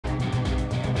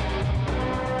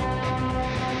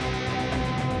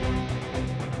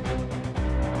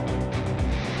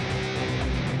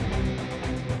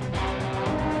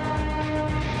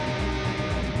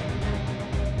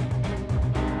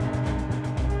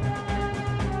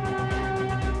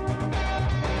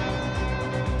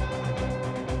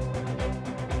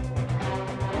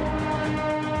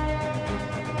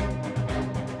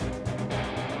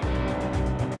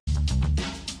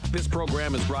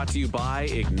program is brought to you by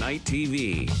Ignite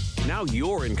TV. Now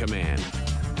you're in command.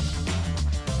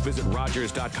 Visit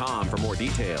Rogers.com for more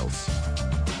details.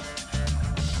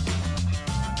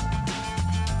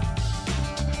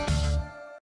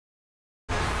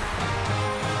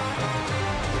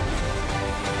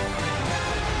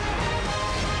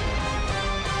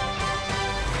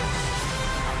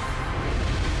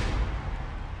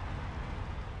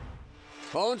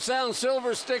 Owen Sound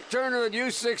Silver Stick Tournament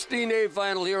U16A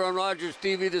final here on Rogers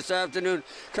TV this afternoon.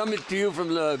 Coming to you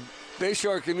from the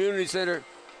Bayshore Community Center.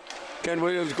 Ken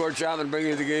Williams, Gord Chapman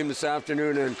bringing you the game this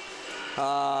afternoon. And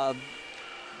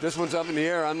this one's up in the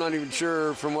air. I'm not even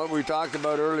sure from what we talked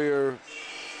about earlier.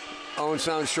 Owen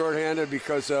Sound shorthanded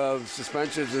because of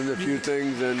suspensions and a few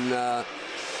things. And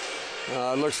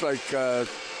looks like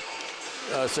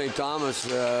St. Thomas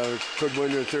could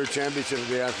win their third championship of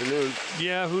the afternoon.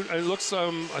 Yeah, it looks. I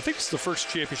think it's the first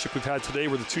championship we've had today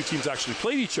where the two teams actually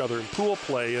played each other in pool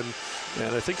play, and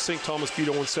I think St. Thomas beat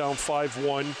Owen Sound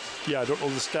 5-1. Yeah, I don't know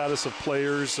the status of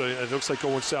players. It looks like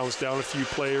Owen Sound's down a few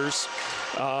players,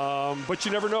 but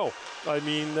you never know. I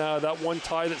mean, that one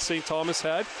tie that St. Thomas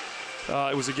had,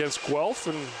 it was against Guelph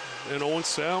and Owen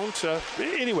Sound.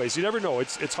 Anyways, you never know.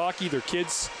 It's hockey. They're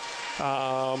kids.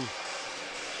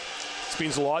 This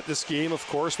means a lot, this game, of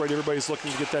course, right? Everybody's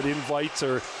looking to get that invite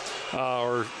or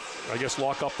I guess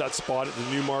lock up that spot at the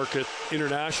Newmarket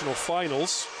International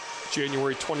Finals,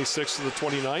 January 26th to the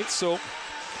 29th. So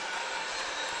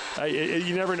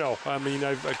you never know. I mean,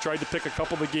 I've tried to pick a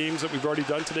couple of the games that we've already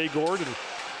done today, Gord,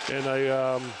 and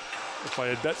if I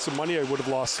had bet some money, I would have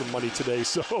lost some money today.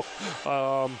 So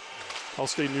I'll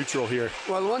stay neutral here.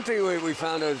 Well, one thing we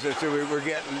found out is that we're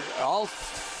getting all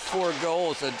four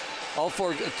goals and all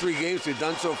three games we've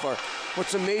done so far.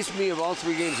 What's amazed me of all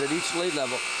three games at each late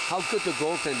level, how good the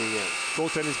goaltending is.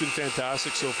 Goaltending's been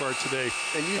fantastic so far today.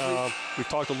 And usually, we've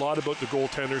talked a lot about the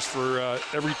goaltenders for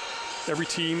every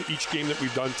team, each game that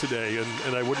we've done today,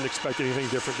 and I wouldn't expect anything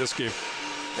different this game.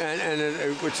 And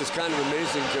which is kind of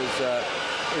amazing because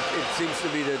it seems to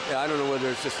be that, I don't know whether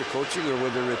it's just the coaching or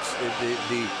whether it's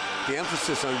the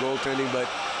emphasis on goaltending, but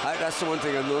that's the one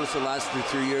thing I've noticed the last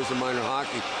 3 years of minor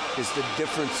hockey is the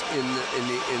difference in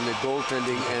the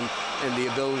goaltending and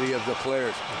the ability of the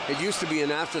players. It used to be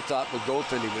an afterthought with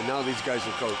goaltending, but now these guys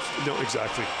are coached. No,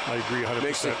 exactly. I agree 100%.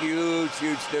 Makes a huge,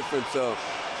 huge difference. So,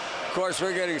 of course,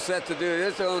 we're getting set to do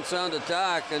this Owen Sound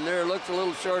attack, and there looks a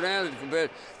little short-handed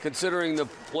considering the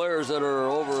players that are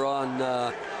over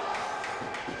on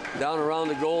down around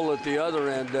the goal at the other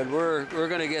end. And we're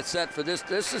going to get set for this.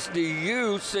 This is the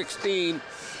U16,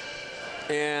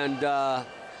 and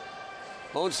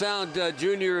Owen Sound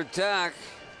junior attack.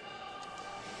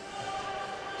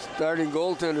 Starting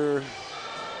goaltender.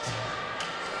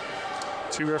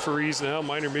 Two referees now,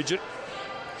 minor midget.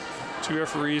 Two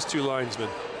referees, two linesmen.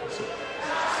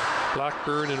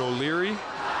 Blackburn and O'Leary,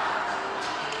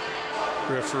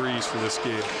 referees for this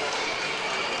game.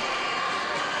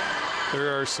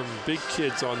 There are some big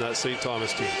kids on that St.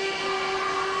 Thomas team.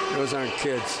 Those aren't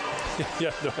kids.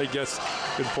 Yeah, no, I guess.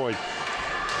 Good point.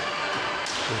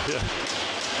 Yeah.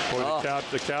 Boy,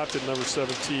 the captain, number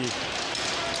 17.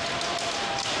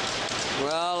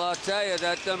 Well, I'll tell you,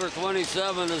 that number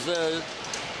 27 is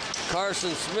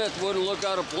Carson Smith wouldn't look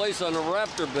out of place on the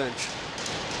Raptor bench.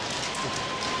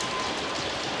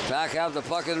 Back have the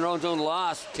puck in their own zone,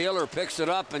 lost. Taylor picks it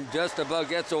up and just about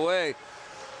gets away.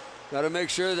 Got to make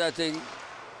sure that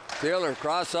Taylor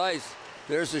cross ice.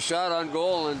 There's the shot on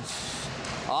goal and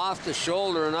off the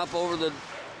shoulder and up over the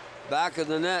back of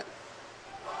the net.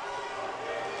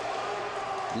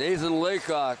 Nathan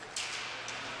Laycock.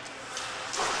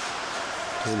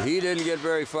 And he didn't get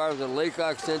very far. The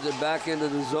Laycock sends it back into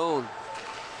the zone.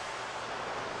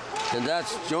 And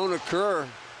that's Jonah Kerr.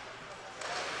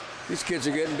 These kids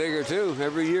are getting bigger too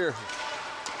every year.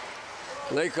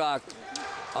 Laycock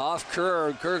off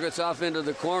Kerr. Kerr gets off into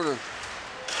the corner.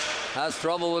 Has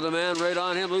trouble with a man right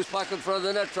on him. Loose puck in front of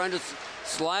the net, trying to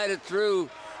slide it through.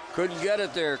 Couldn't get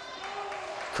it there.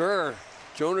 Kerr,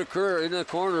 Jonah Kerr in the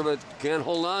corner, but can't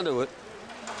hold on to it.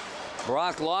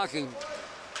 Brock Locking.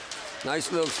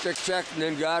 Nice little stick check and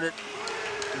then got it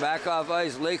back off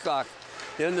ice. Laycock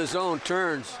in the zone,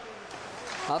 turns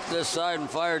up this side and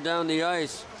fired down the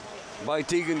ice by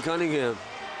Tegan Cunningham.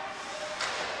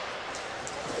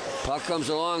 Puck comes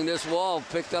along this wall,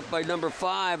 picked up by number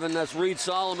 5, and that's Reed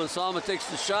Solomon. Solomon takes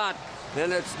the shot,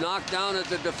 and it's knocked down at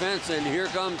the defense, and here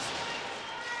comes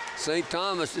St.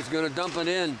 Thomas is going to dump it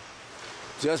in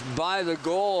just by the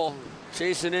goal,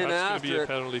 chasing in that's after. That's going to be a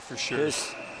penalty for sure.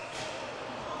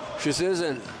 This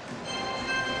isn't.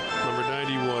 Number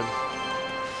 91.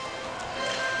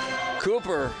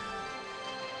 Cooper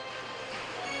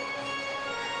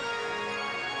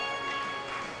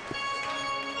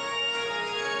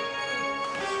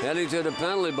heading to the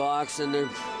penalty box, and the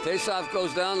faceoff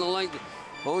goes down the length.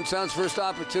 Owen Sound's first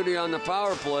opportunity on the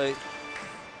power play.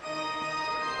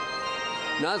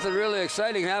 Nothing really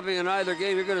exciting happening in either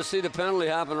game. You're going to see the penalty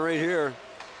happen right here.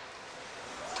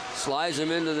 Slides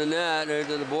him into the net,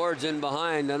 into the boards in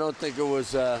behind. I don't think it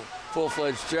was a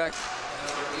full-fledged check.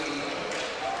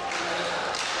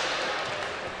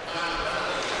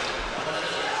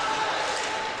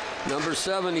 Number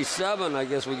 77, I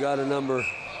guess we got a number.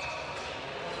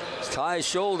 It's Ty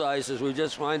Scholdice, as we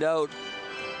just find out.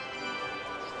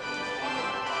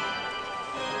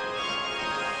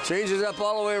 Changes up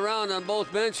all the way around on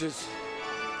both benches.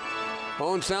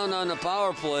 Owen Sound on the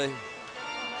power play.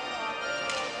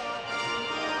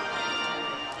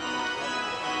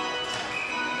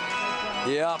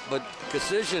 Yeah, but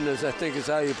Kasian is, I think, is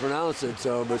how you pronounce it.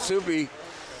 So, but Soupy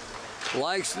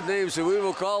likes the name, so we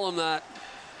will call him that.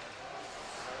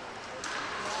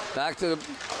 Back to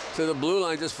the blue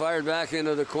line, just fired back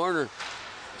into the corner,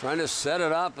 trying to set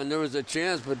it up, and there was a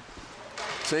chance, but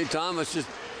St. Thomas just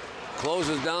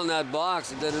closes down that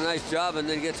box and did a nice job, and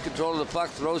then gets control of the puck,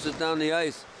 throws it down the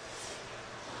ice.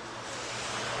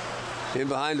 In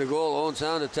behind the goal, Owen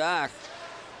Sound attack,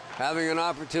 having an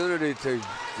opportunity to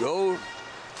go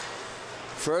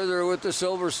further with the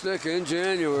silver stick in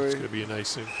January. It's going to be an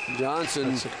icing.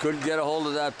 Johnson couldn't get a hold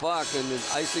of that puck, and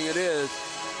icing it is.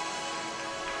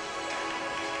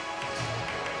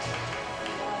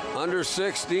 Under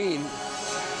 16.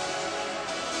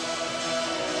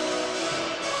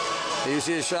 You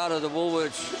see a shot of the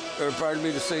Woolwich, or pardon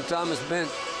me, the St. Thomas bench.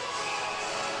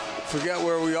 Forget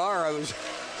where we are. I was.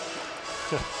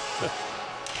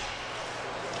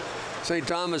 St.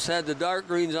 Thomas had the dark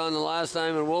greens on the last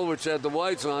time, and Woolwich had the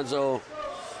whites on, so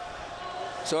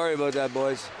sorry about that,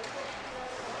 boys.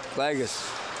 Klages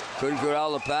couldn't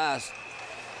corral the pass,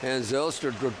 and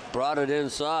Zylster brought it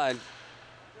inside.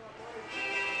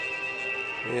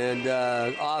 And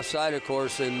offside, of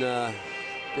course, and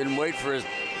didn't wait for his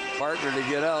partner to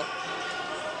get out.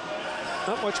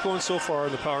 Not much going so far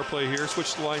in the power play here.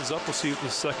 Switch the lines up. We'll see what the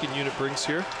second unit brings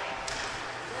here.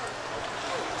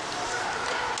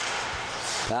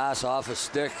 Pass off a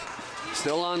stick.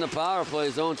 Still on the power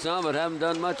play. Owen Sound, but haven't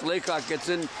done much. Laycock gets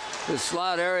in the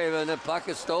slot area, and the puck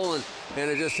is stolen, and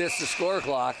it just hits the score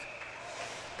clock.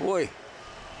 Boy.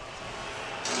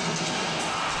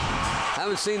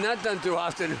 Haven't seen that done too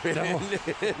often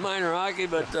in minor hockey,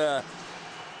 but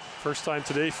first time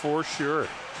today for sure.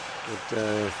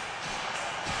 But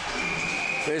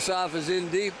face-off is in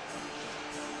deep.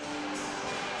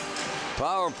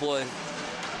 Power play.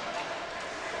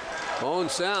 Owen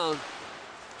Sound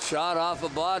shot off a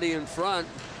body in front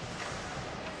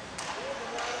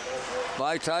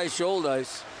by Ty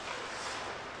Scholdice.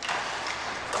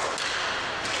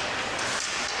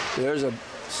 There's a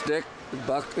stick.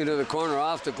 Buck into the corner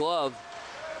off the glove.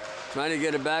 Trying to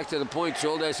get it back to the point.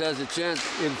 Scholdice has a chance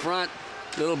in front.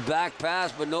 Little back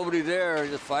pass, but nobody there.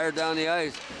 Just fired down the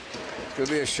ice. Could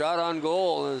be a shot on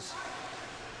goal. Is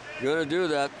going to do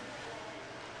that.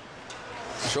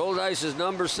 Scholdice is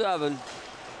number 7.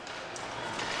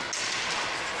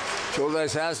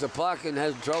 Scholdice has the puck and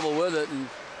has trouble with it.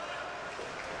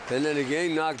 And then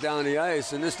again knocked down the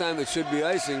ice. And this time it should be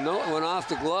icing. No, it went off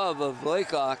the glove of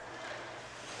Laycock.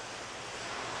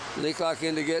 Laycock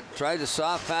in to tried to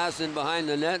soft pass in behind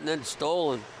the net and then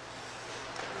stolen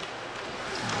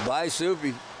by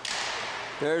Soupy.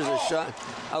 There's a shot.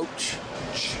 Ouch.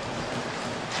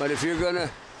 But if you're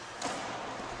gonna,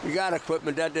 you got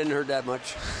equipment, that didn't hurt that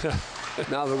much.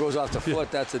 Now if it goes off the foot,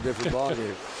 that's a different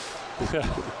ballgame.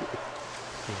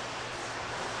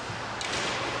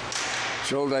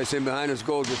 Scholdice in behind his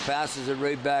goal, just passes it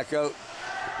right back out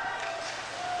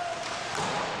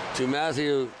to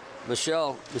Matthew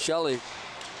Michelli.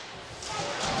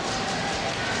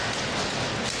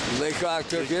 Laycock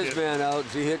took his man out.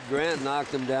 He hit Grant,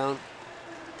 knocked him down.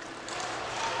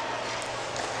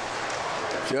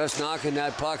 Just knocking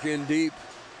that puck in deep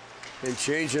and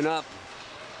changing up.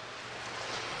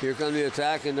 Here comes the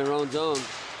attack in their own zone.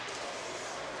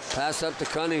 Pass up to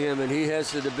Cunningham, and he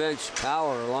heads to the bench.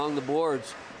 Power along the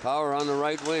boards. Power on the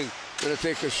right wing. Gonna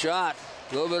take a shot.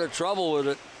 A little bit of trouble with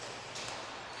it.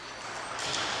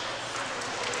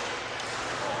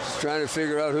 Trying to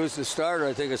figure out who's the starter.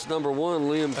 I think it's number 1,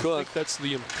 Liam Cook. I think that's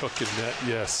Liam Cook in net,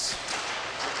 yes.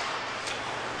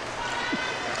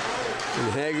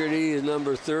 And Haggerty is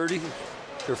number 30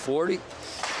 or 40.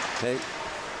 Hey.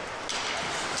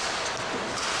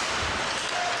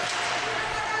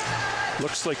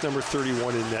 Looks like number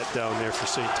 31 in net down there for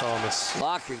St. Thomas.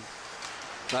 Locking.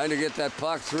 Trying to get that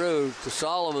puck through to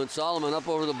Solomon. Solomon up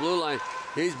over the blue line.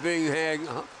 He's being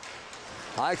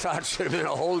I thought it should have been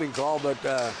a holding call, but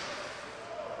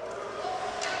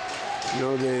you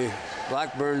know, the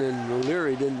Blackburn and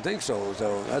O'Leary didn't think so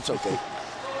that's okay.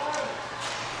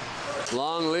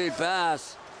 Long lead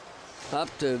pass up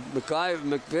to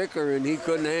McVicker, and he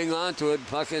couldn't hang on to it.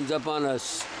 Puck ends up on a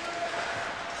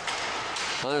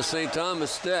St.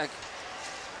 Thomas stick.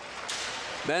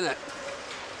 Bennett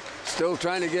still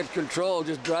trying to get control,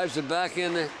 just drives it back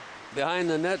in behind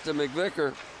the net to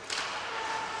McVicker.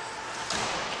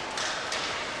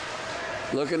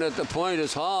 Looking at the point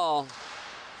is Hall,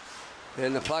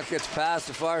 and the puck gets past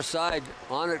the far side,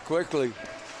 on it quickly,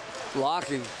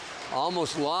 blocking,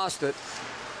 almost lost it,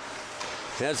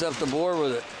 heads up the board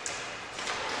with it.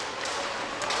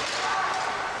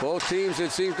 Both teams,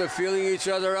 it seems, to feeling each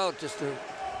other out. Just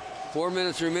 4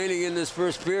 minutes remaining in this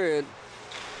first period.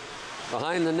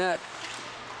 Behind the net,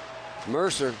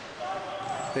 Mercer,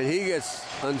 and he gets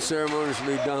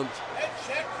unceremoniously dumped.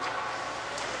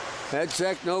 Head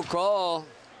check, no call.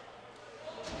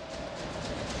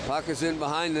 Puck is in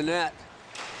behind the net.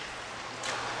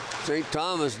 St.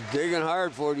 Thomas digging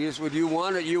hard for it. Would you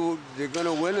want it? They're going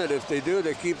to win it. If they do,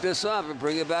 they keep this up and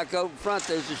bring it back out in front.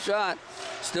 There's a shot.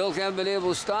 Still haven't been able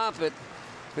to stop it.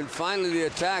 And finally the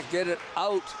attack, get it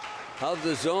out of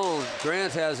the zone.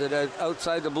 Grant has it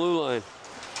outside the blue line.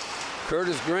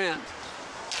 Curtis Grant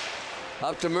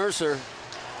up to Mercer.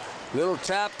 Little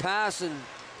tap pass and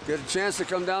get a chance to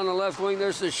come down the left wing.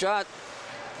 There's the shot.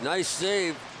 Nice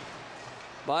save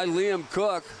by Liam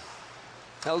Cook.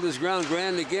 Held his ground.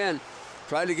 Grant again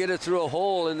tried to get it through a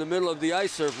hole in the middle of the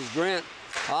ice surface. Grant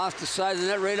off the side of the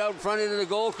net, right out in front into the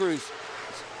goal crease.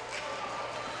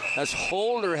 As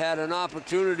Holder had an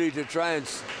opportunity to try and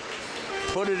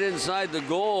put it inside the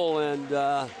goal, and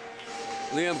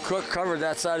Liam Cook covered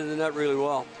that side of the net really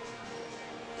well.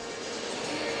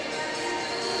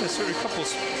 There's a couple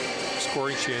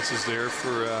scoring chances there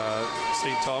for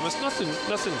St. Thomas.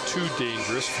 Nothing too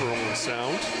dangerous for Owen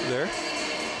Sound there.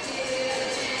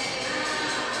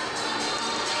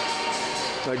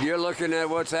 But you're looking at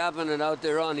what's happening out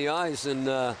there on the ice, and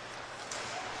the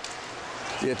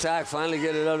attack finally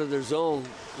get it out of their zone.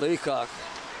 Leacock.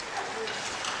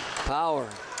 Power.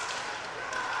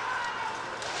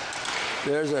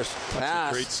 There's a pass.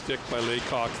 That's a great stick by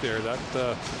Laycock there. That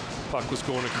puck was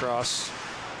going across.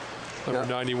 Number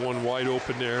 91 wide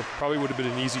open there. Probably would have been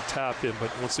an easy tap in, but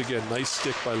once again, nice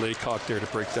stick by Laycock there to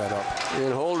break that up.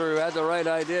 And Holder had the right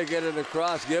idea, get it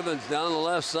across. Gibbons down the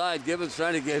left side. Gibbons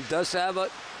trying to get, does have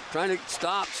it, trying to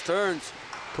stops, turns,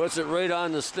 puts it right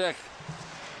on the stick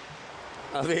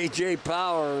of A.J.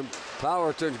 Power.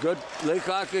 Power turns good.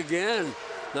 Laycock again.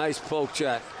 Nice poke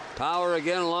check. Power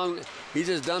again along. He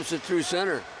just dumps it through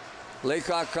center.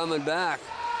 Laycock coming back.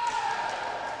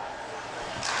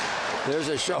 There's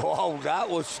a show. Oh, that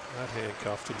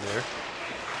handcuffed him there.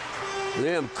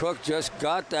 Liam Cook just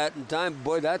got that in time.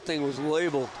 Boy, that thing was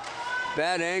labeled.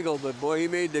 Bad angle, but boy, he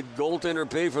made the goaltender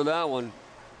pay for that one.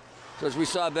 Because we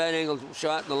saw a bad angle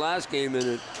shot in the last game and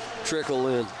it trickle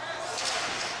in.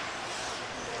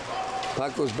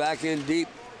 Puck goes back in deep.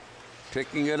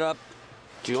 Picking it up.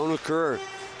 Jonah Kerr.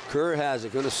 Kerr has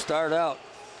it. Going to start out.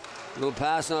 Little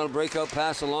pass now, a breakout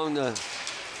pass along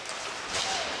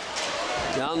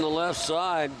down the left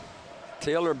side.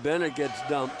 Taylor Bennett gets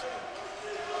dumped.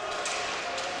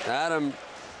 Adam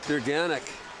Durganic.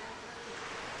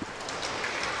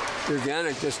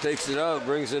 Durganic just takes it out,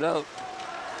 brings it out.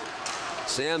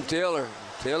 Sam Taylor.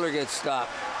 Taylor gets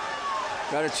stopped.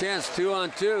 Got a chance,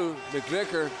 2-on-2.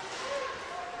 McVicker.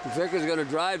 McVicker's going to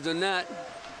drive the net.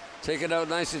 Take it out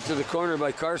nicely to the corner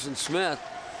by Carson Smith.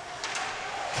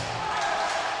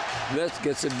 Smith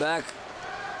gets it back.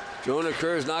 Jonah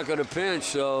Kerr's not going to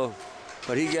pinch,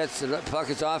 but he gets it.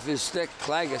 Puck is off his stick.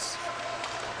 Klages.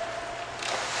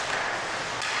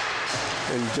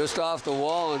 And just off the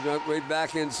wall and right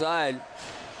back inside.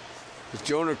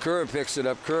 Jonah Kerr picks it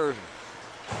up. Kerr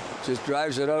just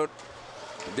drives it out,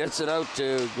 gets it out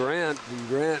to Grant, and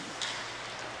Grant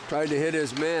tried to hit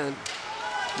his man.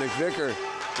 McVicker,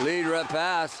 lead rep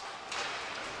pass,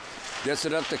 gets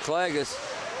it up to Klages,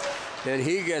 and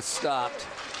he gets stopped.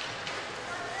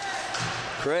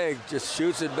 Craig just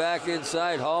shoots it back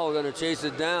inside. Hall going to chase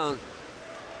it down.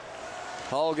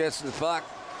 Hall gets the puck.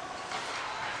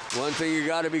 One thing you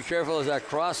got to be careful is that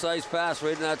cross-ice pass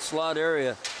right in that slot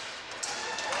area.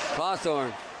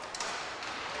 Cawthorn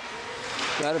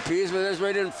got a piece, but it's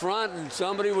right in front, and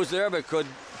somebody was there but could.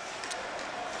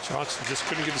 Johnson just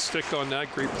couldn't get a stick on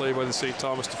that. Great play by the St.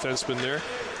 Thomas defenseman there.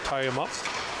 Tie him up.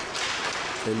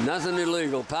 And nothing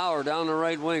illegal. Power down the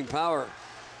right wing. Power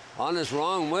on this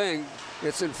wrong wing.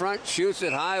 Gets in front, shoots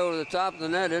it high over the top of the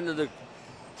net into the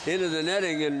into the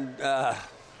netting, and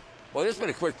well, it's been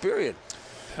a quick period.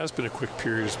 Has been a quick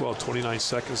period as well. 29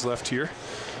 seconds left here.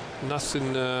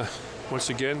 Nothing. Once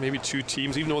again, maybe two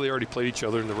teams, even though they already played each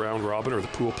other in the round robin or the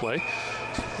pool play,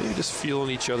 maybe just feeling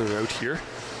each other out here.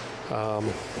 We'll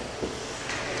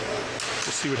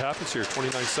see what happens here.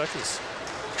 29 seconds.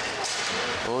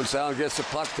 Owen Sound gets the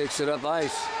puck, takes it up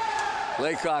ice.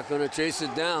 Laycock going to chase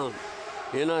it down.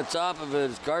 In on top of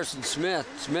it is Carson Smith.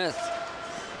 Smith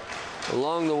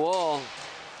along the wall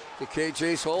to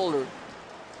Chase Holder.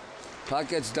 Puck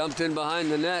gets dumped in behind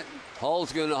the net.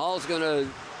 Hall's gonna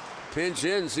pinch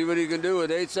in, see what he can do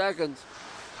with 8 seconds.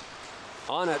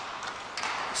 On it.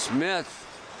 Smith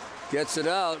gets it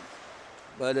out,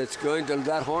 but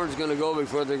that horn's gonna go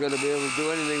before they're gonna be able to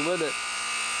do anything with it.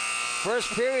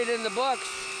 First period in the books.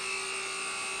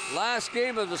 Last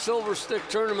game of the Silver Stick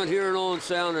tournament here in Owen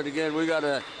Sound. And again, we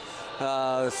gotta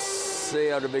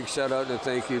say out a big shout out and a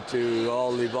thank you to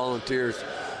all the volunteers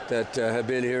that have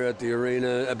been here at the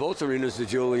arena, at both arenas, the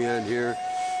Julienne here.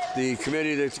 The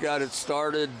committee that's got it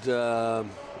started.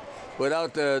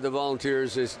 Without the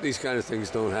volunteers, these kind of things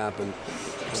don't happen.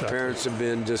 Exactly. The parents have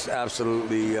been just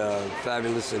absolutely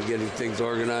fabulous in getting things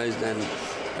organized, and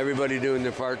everybody doing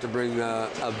their part to bring a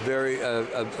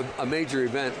major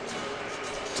event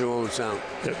to Owen Sound.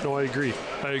 Yeah, no, I agree.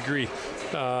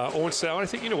 Owen Sound, I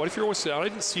think, you know what, if you're Owen Sound, I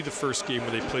didn't see the first game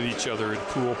where they played each other in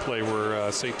pool play where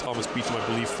St. Thomas beat them, I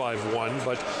believe, 5-1.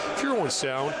 But if you're Owen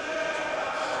Sound,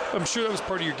 I'm sure that was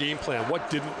part of your game plan. What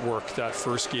didn't work that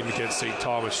first game against St.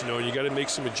 Thomas? You know, you got to make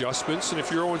some adjustments. And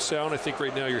if you're Owen Sound, I think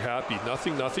right now you're happy.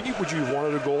 Nothing. Would you have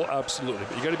wanted a goal? Absolutely.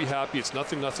 But you got to be happy. It's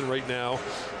nothing right now.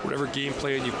 Whatever game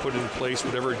plan you put in place,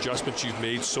 whatever adjustments you've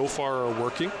made so far are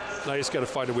working. Now you just got to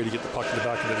find a way to get the puck in the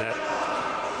back of the net.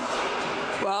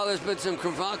 Well, there's been some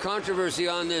controversy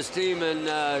on this team and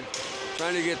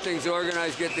trying to get things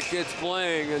organized, get the kids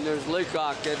playing. And there's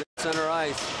Leacock at center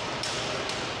ice.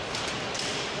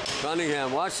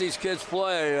 Cunningham, watch these kids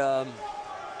play.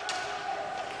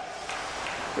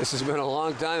 This has been a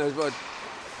long time, but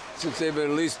since they've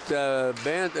been at least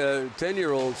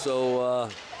 10-year-olds, so a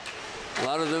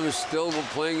lot of them are still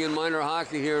playing in minor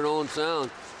hockey here in Owen Sound.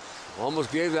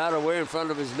 Almost gave that away in front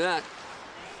of his net.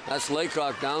 That's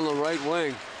Laycock down the right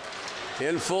wing.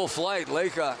 In full flight,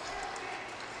 Laycock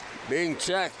being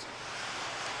checked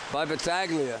by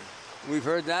Battaglia. We've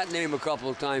heard that name a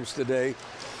couple of times today.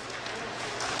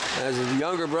 As his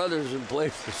younger brothers have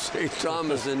played for St.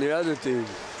 Thomas and the other teams.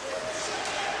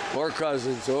 Or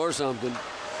cousins or something.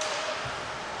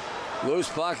 Loose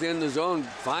puck in the zone.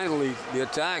 Finally, the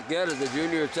attack, get it, the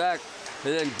junior attack.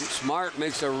 And then Smart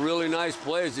makes a really nice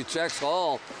play as he checks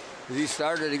Hall. As he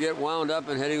started to get wound up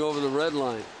and heading over the red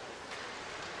line.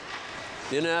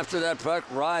 In after that puck,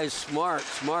 Rise, Smart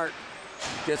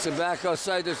gets it back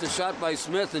outside. There's a shot by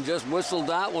Smith and just whistled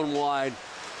that one wide.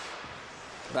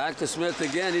 Back to Smith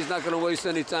again. He's not going to waste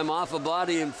any time off a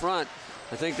body in front.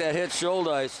 I think that hit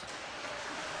shoulder ice.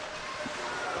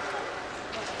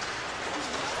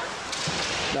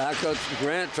 Back up,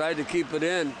 Grant tried to keep it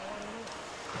in.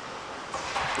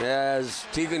 As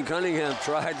Tegan Cunningham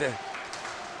tried to.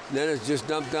 Then it's just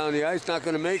dumped down the ice. Not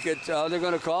going to make it. They're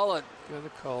going to call it. Going to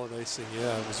call it icing,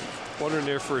 yeah. I was wondering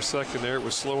there for a second there. It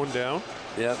was slowing down.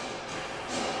 Yep.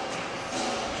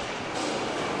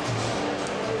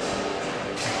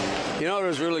 You know, it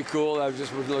was really cool. I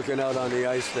was looking out on the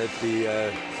ice that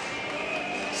the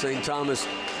St. Thomas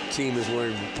team is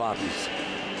wearing poppies.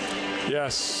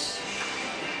 Yes.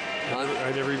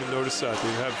 I never even noticed that.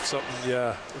 They have something,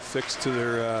 affixed to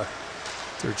their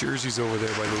jerseys over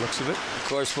there by the looks of it. Of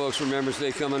course, folks, Remembrance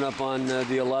Day coming up on the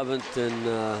 11th,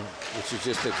 and which is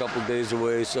just a couple days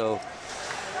away. So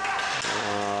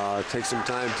take some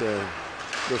time to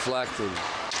reflect. And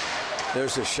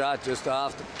there's a shot just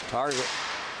off the target.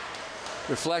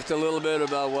 Reflect a little bit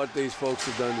about what these folks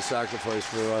have done to sacrifice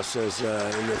for us as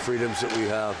in the freedoms that we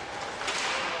have.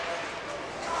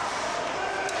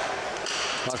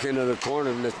 Puck into the corner,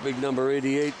 and that's big number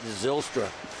 88, Zylstra.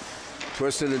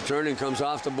 Twisting and turning, comes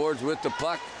off the boards with the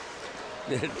puck.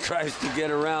 It tries to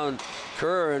get around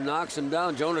Kerr and knocks him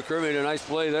down. Jonah Kerr made a nice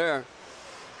play there.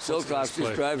 Silcox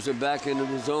just drives it back into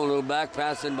the zone, a little back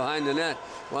pass in behind the net.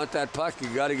 Want that puck, you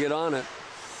got to get on it.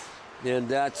 And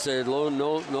that's Nolan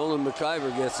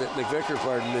McIver gets it. McVicker,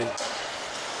 pardon me.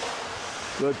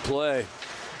 Good play.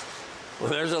 Well,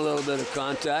 there's a little bit of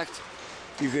contact.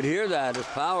 You could hear that as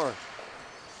power.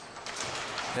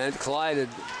 And collided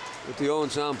with the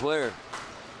Owen Sound player.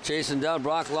 Chasing down,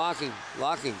 Brock locking.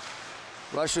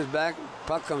 Rushes back,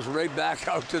 puck comes right back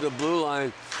out to the blue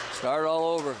line. Start all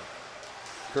over.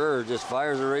 Kerr just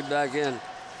fires it right back in.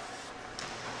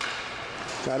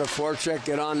 Got a forecheck,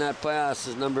 get on that pass.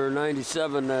 Is number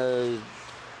 97.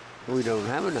 We don't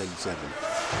have a 97.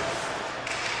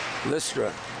 Listra,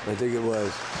 I think it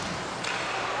was.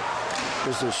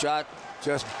 Just a shot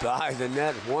just by the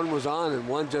net. One was on and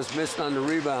one just missed on the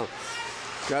rebound.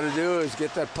 Got to do is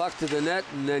get that puck to the net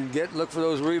and then look for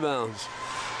those rebounds.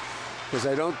 Because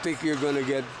I don't think you're going to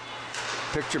get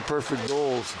picture-perfect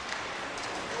goals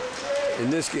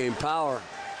in this game. Power.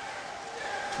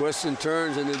 Twists and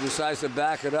turns and then decides to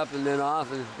back it up and then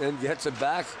off and then gets it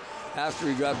back after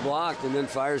he got blocked and then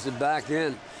fires it back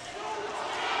in.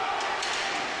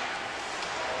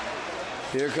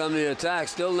 Here come the attack.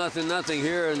 Still nothing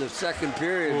here in the second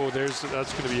period. Oh, that's going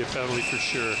to be a penalty for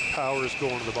sure. Power's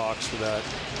going to the box for that.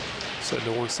 Send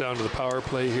Owen Sound to the power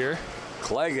play here.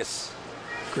 Clagus.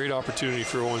 Great opportunity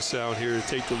for Owen Sound here to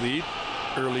take the lead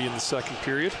early in the second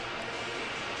period.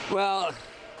 Well,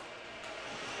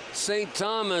 St.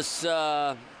 Thomas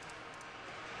has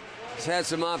had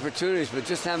some opportunities, but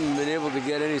just haven't been able to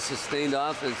get any sustained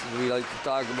offense as we like to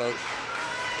talk about.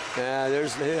 Yeah,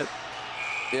 there's the hit.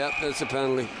 Yep, that's a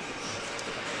penalty.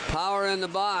 Power in the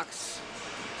box.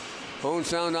 Owen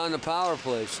Sound on the power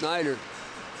play. Schneider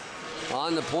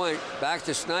on the point. Back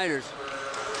to Schneider.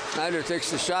 Schneider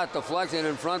takes the shot, deflected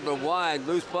in front, but wide.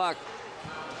 Loose puck.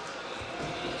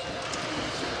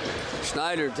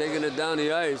 Schneider taking it down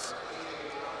the ice.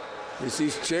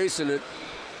 He's chasing it.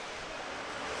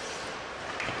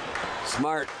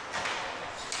 Smart.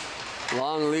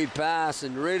 Long lead pass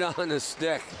and right on the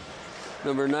stick.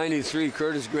 Number 93,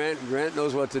 Curtis Grant. Grant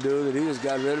knows what to do. That he just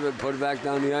got rid of it and put it back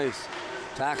down the ice.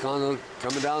 Tack on the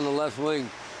coming down the left wing.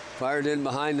 Fired in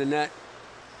behind the net.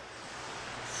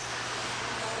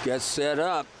 Gets set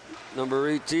up. Number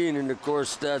 18, and of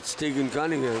course that's Tegan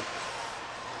Cunningham.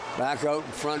 Back out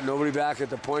in front, nobody back at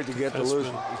the point to get the loose.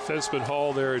 Defenseman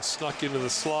Hall there, it snuck into the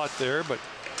slot there, but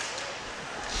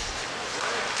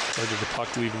where did the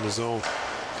puck leaving the zone?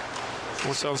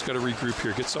 Owen Sound's got to regroup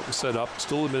here, get something set up.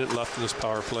 Still a minute left in this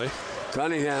power play.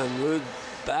 Cunningham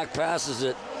back passes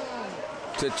it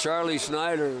to Charlie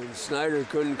Schneider, and Schneider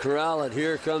couldn't corral it.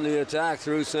 Here come the attack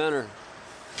through center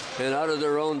and out of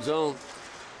their own zone.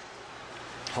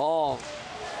 Hall,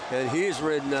 and he's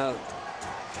ridden out.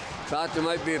 Thought there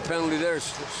might be a penalty there.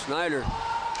 Schneider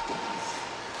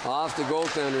off the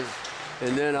goaltender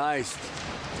and then iced.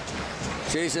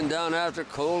 Chasing down after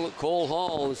Cole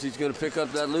Hall as he's going to pick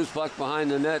up that loose puck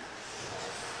behind the net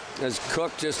as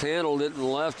Cook just handled it and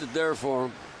left it there for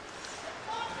him.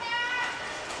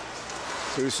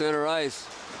 Through center ice.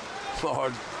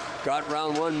 Forward. Got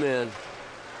round one man.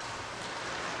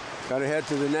 Got to head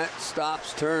to the net.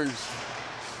 Stops, turns.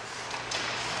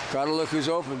 Got to look who's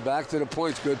open. Back to the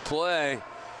points. Good play.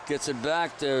 Gets it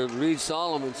back to Reed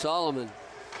Solomon. Solomon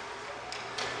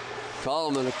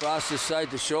across the side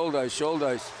to Schuldice.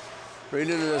 Schuldice right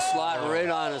into the slot, right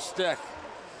on a stick.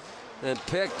 And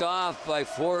picked off by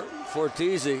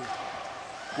Fortizzi.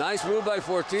 Nice move by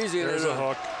Fortizzi. There's a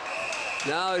hook.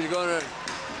 Now he's going to...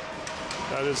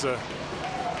 That is a...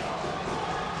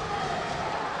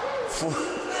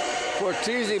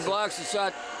 Fortizzi blocks the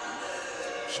shot.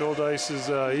 Schuldice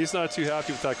is, he's not too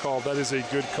happy with that call. That is a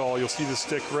good call. You'll see the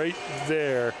stick right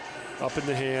there, up in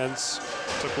the hands.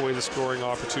 Took away the scoring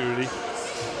opportunity.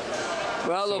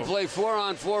 Well, they'll play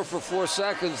 4-on-4 for 4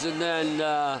 seconds, and then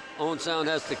Owen Sound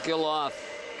has to kill off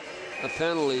a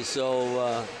penalty.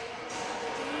 So,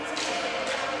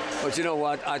 but you know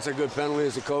what? That's a good penalty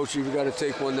as a coach. You've got to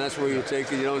take one. That's where you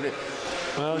take it. You don't.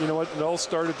 Well, you know what? It all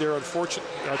started there. Unfortunately,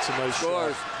 that's a nice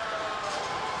shot.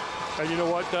 And you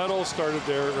know what? That all started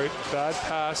there, right? Bad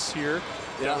pass here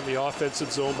down in the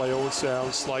offensive zone by Owen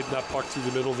Sound, sliding that puck through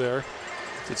the middle there.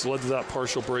 It's led to that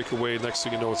partial breakaway. Next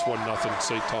thing you know, it's 1-0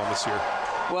 St. Thomas here.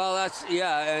 Well, that's,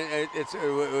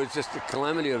 it was just a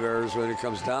calamity of errors when it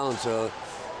comes down. So,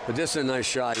 but this is a nice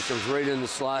shot. He comes right in the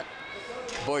slot.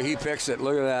 Boy, he picks it.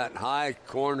 Look at that. High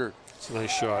corner. It's a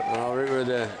nice shot. Oh, right where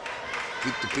the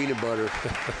keep the peanut butter.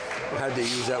 I had to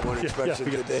use that one expression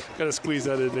today. Got to squeeze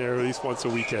that in there at least once a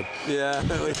weekend. Yeah,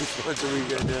 at least once a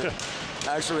weekend, yeah.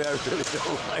 Actually, I really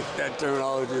don't like that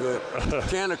terminology. But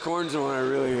can of corn's the one I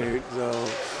really hate. So,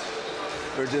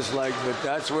 we're just like, but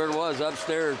that's where it was,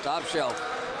 upstairs, top shelf.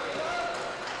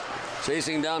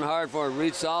 Chasing down hard for it,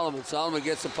 Reed Solomon. Solomon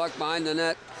gets the puck behind the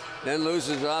net, then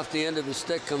loses it off the end of his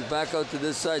stick, comes back out to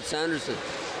this side. Sanderson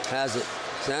has it.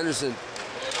 Sanderson.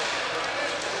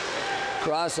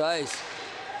 Cross ice.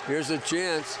 Here's a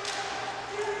chance.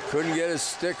 Couldn't get his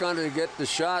stick on it to get the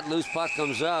shot. Loose puck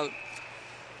comes out.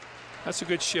 That's a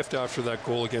good shift after that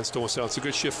goal against Owen Sound. It's a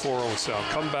good shift for Owen Sound.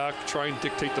 Come back, try and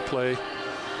dictate the play.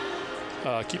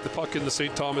 Keep the puck in the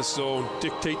St. Thomas zone,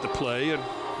 dictate the play, and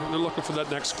they're looking for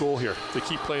that next goal here. If they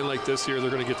keep playing like this here, they're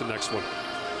going to get the next one.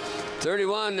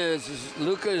 31 is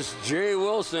Lucas J.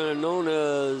 Wilson, known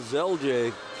as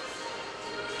LJ.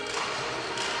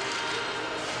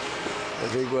 I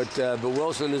think but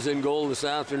Wilson is in goal this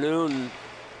afternoon.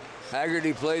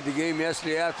 Haggerty played the game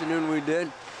yesterday afternoon. We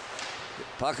did.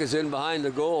 Puck is in behind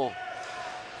the goal.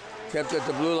 Kept at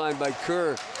the blue line by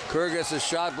Kerr. Kerr gets a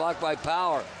shot blocked by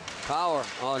Power. Power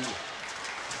on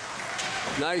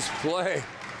nice play,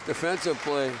 defensive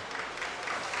play.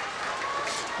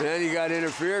 Then he got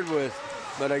interfered with,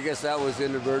 but I guess that was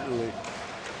inadvertently.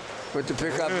 Went to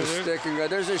pick up the stick and go,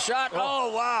 there's a shot.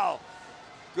 Oh, wow.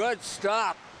 Good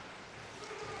stop.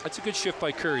 That's a good shift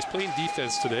by Kerr. He's playing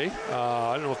defense today.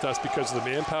 I don't know if that's because of the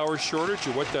manpower shortage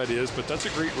or what that is, but that's a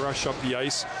great rush up the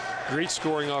ice. Great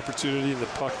scoring opportunity, and the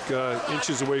puck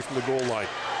inches away from the goal line.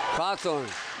 Cawthorn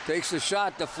takes the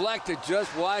shot, deflected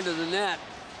just wide of the net.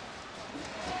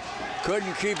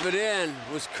 Couldn't keep it in.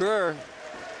 Was Kerr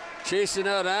chasing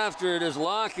out after it is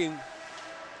Locking.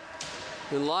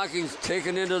 And Locking's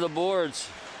taken into the boards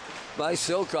by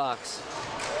Silcox.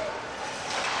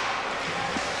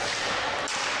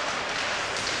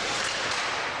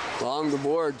 Along the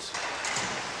boards.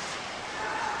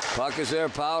 Puck is there.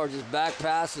 Power just back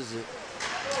passes it.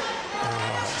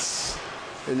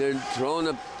 And then throwing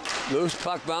the loose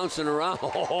puck bouncing around.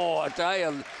 Oh, I tell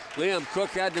you, Liam Cook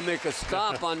had to make a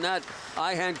stop on that.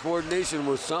 Eye-hand coordination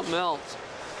was something else.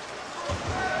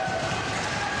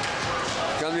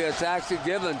 Come the attack to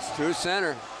Gibbons, through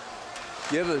center.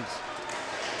 Gibbons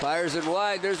fires it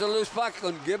wide. There's a loose puck,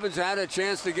 and Gibbons had a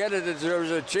chance to get it. There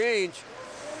was a change.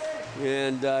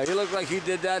 And he looked like he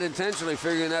did that intentionally,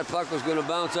 figuring that puck was going to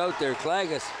bounce out there.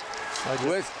 Klages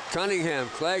with Cunningham.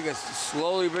 Klages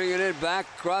slowly bringing it back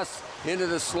across into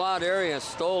the slot area.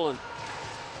 Stolen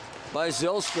by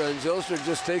Zylstra, and Zylstra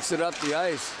just takes it up the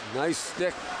ice. Nice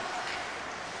stick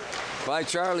by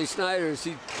Charlie Snyder.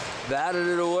 He batted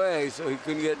it away, so he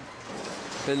couldn't get.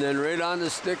 And then right on the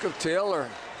stick of Taylor.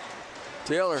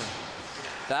 Taylor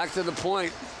back to the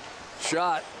point.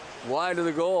 Shot wide of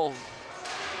the goal.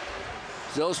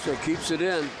 Zylstra keeps it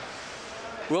in.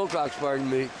 Wilcox, pardon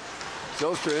me.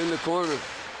 Zylstra in the corner.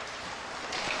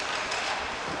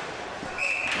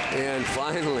 And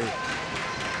finally,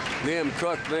 Liam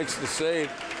Cook makes the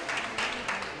save.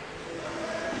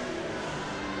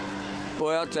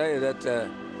 Boy, I'll tell you that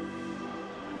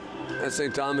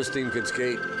St. Thomas team can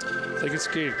skate. They can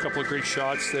skate. A couple of great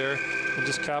shots there, and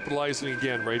just capitalizing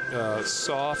again, right?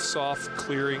 Soft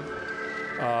clearing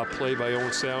play by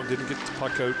Owen Sound. Didn't get the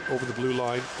puck out over the blue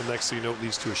line. The next thing you know, it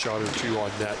leads to a shot or two on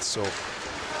net. So I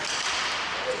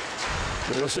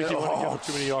don't think you want to give them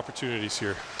too many opportunities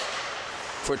here.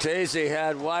 Fortese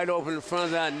had wide open in front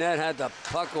of that net, had the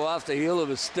puck go off the heel of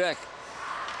his stick.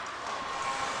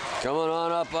 Coming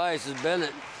on up ice is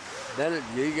Bennett. Bennett,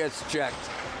 he gets checked.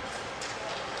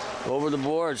 Over the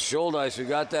boards, Schuldice, who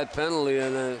got that penalty,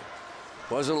 and it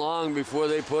wasn't long before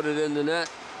they put it in the net.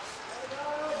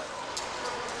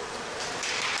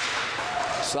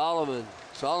 Solomon,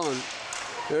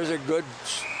 there's a good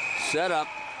setup.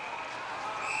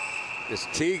 It's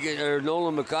Teague or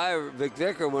Nolan Mackay. Vic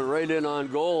Vicker went right in on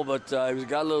goal, but he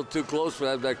got a little too close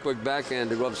for that quick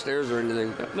backhand to go upstairs or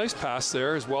anything. Yeah, nice pass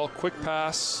there as well. Quick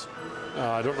pass.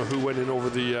 I don't know who went in over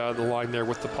the line there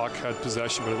with the puck, had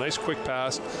possession, but a nice quick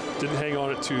pass. Didn't hang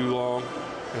on it too long,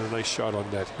 and a nice shot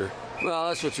on net here. Well,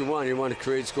 that's what you want. You want to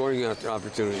create scoring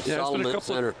opportunities. Yeah, Solomon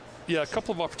center. A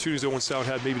couple of opportunities Owen Sound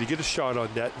had maybe to get a shot on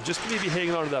net, and just maybe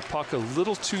hanging on to that puck a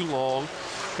little too long,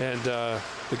 and the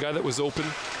guy that was open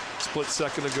split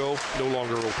second ago, no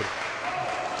longer open.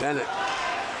 Bennett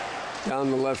down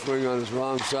the left wing on his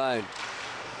wrong side.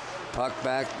 Puck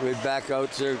back, right back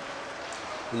out there.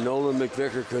 Nolan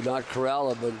McVicker could not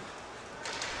corral it, but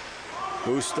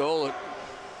who stole it?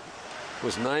 It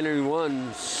was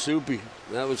 91 Soupy.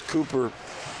 That was Cooper.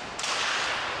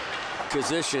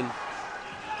 Position.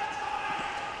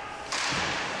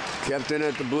 Kept in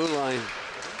at the blue line.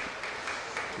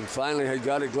 And finally had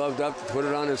got it gloved up to put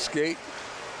it on his skate.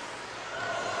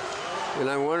 And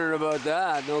I'm wondering about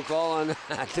that. No call on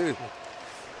that, too.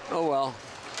 Oh, well.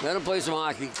 Let him play some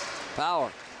hockey.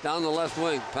 Power. Down the left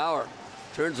wing. Power.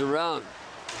 Turns around.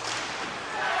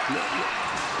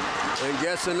 And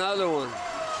gets another one.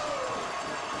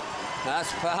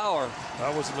 That's Power.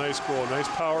 That was a nice goal. Nice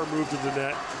power move to the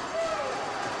net.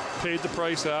 Paid the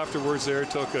price afterwards there.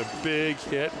 Took a big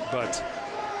hit, but...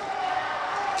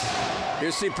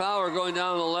 You see Power going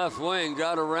down the left wing.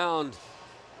 Got around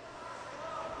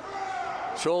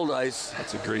Schuldice.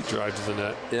 That's a great drive to the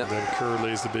net. Yeah. And then Kerr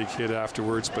lays the big hit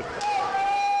afterwards, but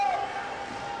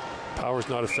Power's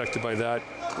not affected by that.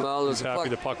 Well, he's happy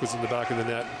the puck was in the back of the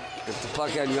net. If the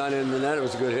puck hadn't gone in the net, it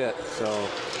was a good hit. So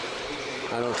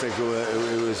I don't think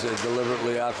it was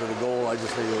deliberately after the goal. I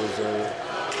just think it was a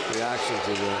reaction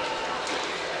to the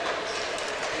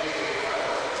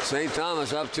St.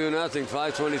 Thomas up 2-0,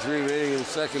 5:23 remaining in the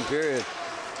second period.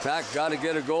 Pack got to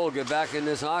get a goal, get back in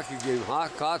this hockey game.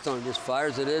 Cawthorn just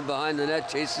fires it in behind the net,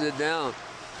 chases it down.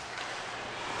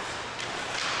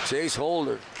 Chase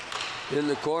Holder in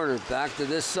the corner, back to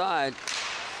this side.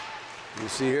 You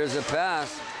see here's a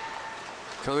pass.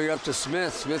 Coming up to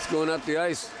Smith. Smith going up the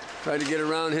ice, tried to get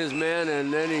around his man,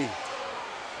 and then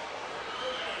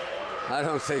I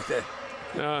don't think that.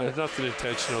 No, nothing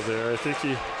intentional there. I think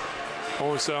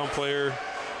Owen Sound player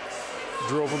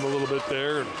drove him a little bit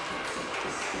there, and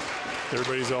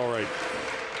everybody's all right.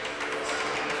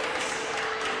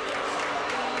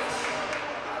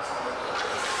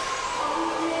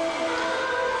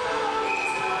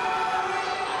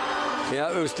 Yeah,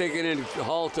 it was taken in.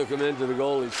 Hall took him into the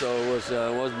goalie, so it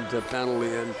wasn't a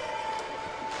penalty and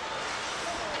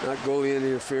not goalie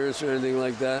interference or anything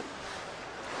like that.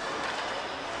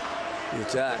 The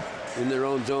attack in their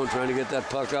own zone, trying to get that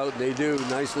puck out. They do.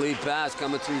 Nice lead pass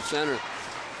coming through center.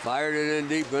 Fired it in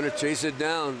deep. Going to chase it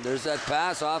down. There's that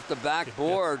pass off the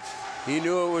backboard. He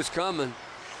knew it was coming.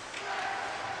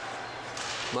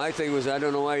 My thing was, I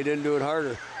don't know why he didn't do it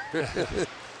harder.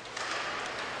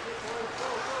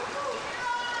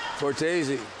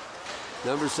 Cortese,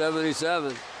 number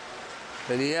 77.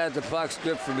 And he had the puck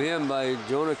stripped from him by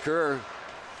Jonah Kerr.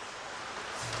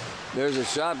 There's a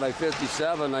shot by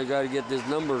 57. I got to get this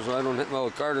number so I don't hit.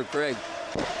 Well, Carter Craig.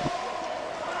 I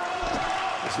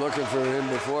was looking for him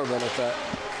before, but I thought.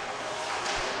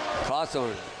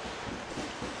 Cawthorn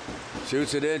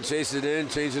shoots it in, chases it in,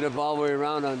 changing it all the way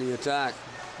around on the attack.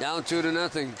 Down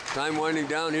 2-0. Time winding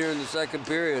down here in the second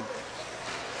period.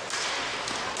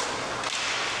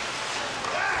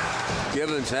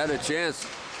 Gibbons had a chance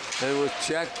and was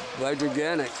checked by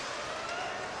Draganek.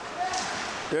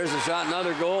 There's a shot,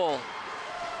 another goal.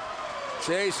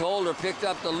 Chase Holder picked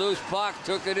up the loose puck,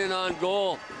 took it in on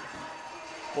goal.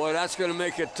 Boy, that's going to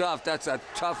make it tough. That's a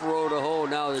tough road to hoe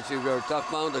now that you've got a tough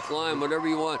mountain to climb, whatever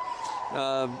you want.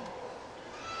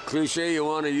 Cliche you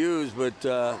want to use, but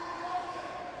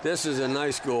this is a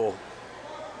nice goal.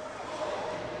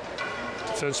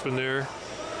 Defenseman there.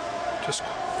 Just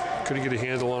couldn't get a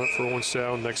handle on it for Owen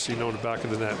Sound. Next thing you know, in the back of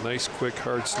the net. Nice, quick,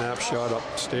 hard snapshot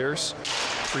upstairs.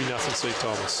 3-0 St.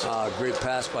 Thomas. Great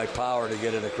pass by Power to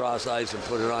get it across ice and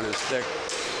put it on his stick.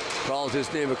 Called his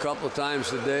name a couple of times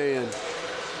today, and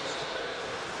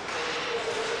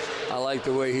I like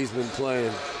the way he's been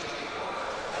playing.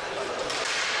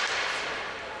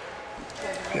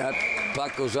 That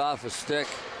puck goes off a stick.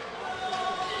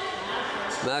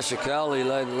 Mashikali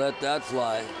let that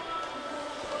fly.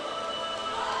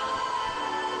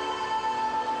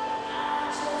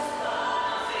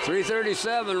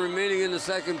 .337 remaining in the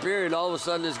second period. All of a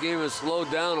sudden, this game has slowed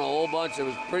down a whole bunch. It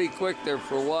was pretty quick there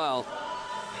for a while.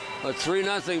 But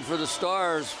 3-0 for the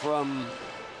Stars from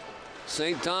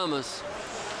St. Thomas.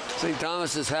 St.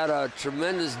 Thomas has had a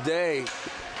tremendous day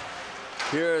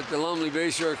here at the Lumley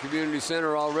Bayshore Community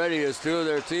Center already, as two of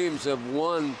their teams have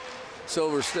won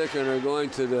Silver Stick and are going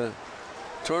to the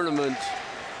tournament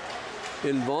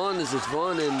in Vaughan. Is it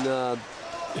Vaughan?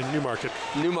 In Newmarket.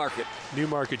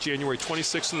 Newmarket, January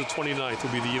 26th to the 29th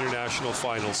will be the international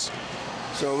finals.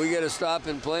 So we get a stop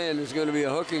and play, and there's going to be a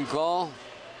hooking call.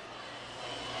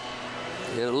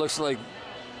 And it looks like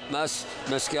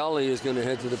Mescali is going to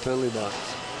head to the penalty box.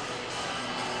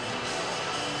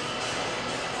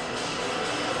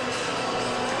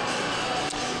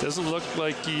 Doesn't look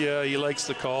like he likes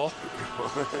the call.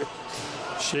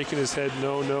 Shaking his head,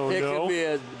 no. It could be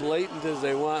as blatant as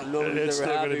they want. Nobody's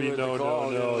ever happy with the call.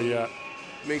 No, yeah.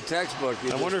 Big textbook.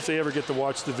 I wonder if they ever get to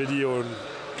watch the video, and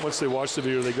once they watch the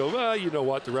video, they go, well, you know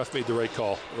what, the ref made the right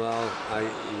call. Well,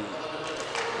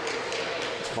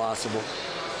 it's possible.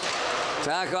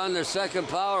 Attack on their second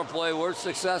power play. We're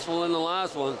successful in the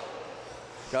last one.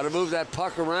 Got to move that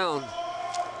puck around.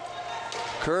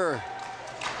 Kerr,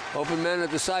 open man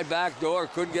at the side back door,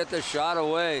 couldn't get the shot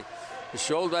away. The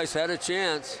Shouldice had a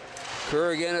chance.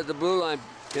 Kerr again at the blue line,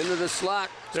 into the slot.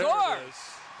 Score!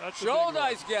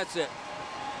 Shouldice gets it.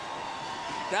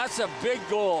 That's a big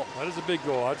goal. That is a big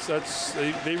goal.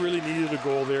 They really needed a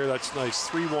goal there. That's nice.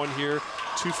 3-1 here.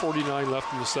 2:49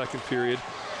 left in the second period.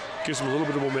 Gives them a little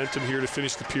bit of momentum here to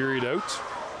finish the period out.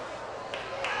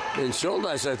 And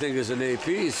Shouldice, I think, is an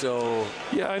AP, so...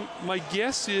 Yeah, my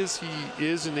guess is he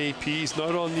is an AP. He's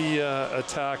not on the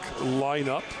attack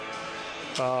lineup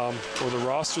or the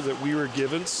roster that we were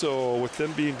given. So with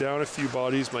them being down a few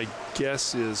bodies, my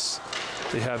guess is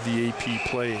they have the AP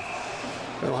playing.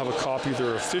 I don't have a copy of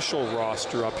their official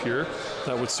roster up here.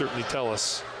 That would certainly tell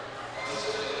us.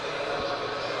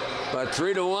 But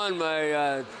 3-1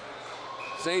 by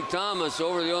St. Thomas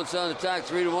over the Owen Sound attack.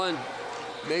 3-1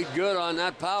 made good on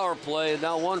that power play.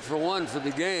 Now 1-for-1 for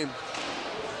the game.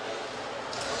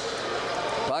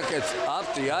 Bucket's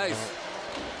up the ice.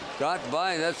 Got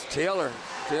by, that's Taylor.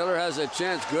 Taylor has a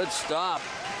chance. Good stop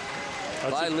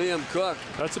by Liam Cook.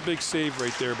 That's a big save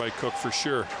right there by Cook for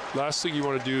sure. Last thing you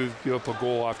want to do is give up a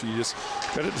goal after you just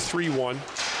got it to 3-1.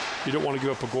 You don't want to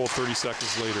give up a goal 30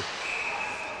 seconds later.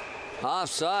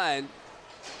 Offside.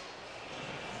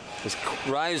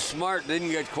 Ryan Smart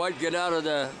didn't quite get out of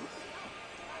the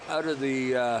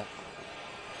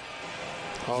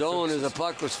zone as the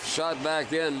puck was shot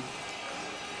back in.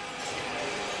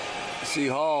 See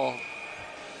Hall.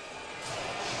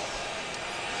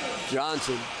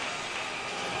 Johnson.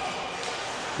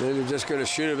 Then they're just going to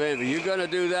shoot it in. But you're going to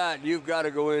do that, you've got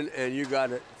to go in and you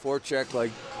got to forecheck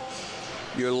like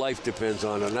your life depends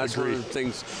on it. And that's one of the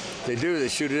things they do. They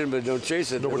shoot it in, but don't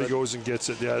chase it. Nobody goes and gets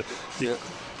it. Yeah.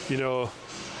 You know,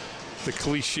 the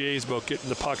cliches about getting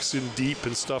the pucks in deep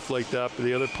and stuff like that, but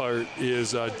the other part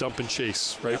is dump and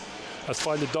chase, right? Yep. That's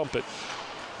fine to dump it,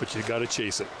 but you got to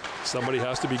chase it. Somebody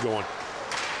has to be going.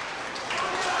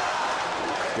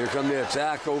 Here come the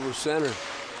attack over center.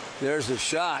 There's the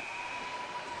shot.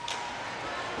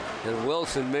 And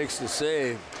Wilson makes the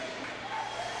save.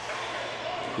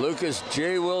 Lucas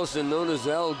J. Wilson, known as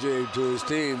LJ to his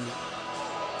team.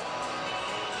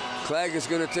 Clegg is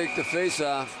going to take the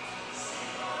face-off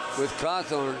with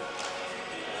Cawthorn.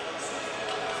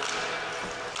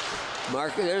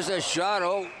 Marker, there's a shot.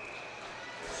 Oh,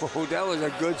 that was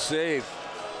a good save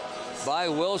by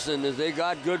Wilson as they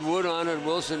got good wood on it.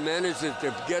 Wilson managed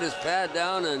to get his pad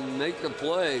down and make the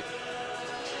play.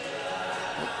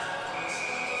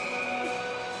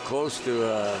 Close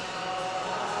to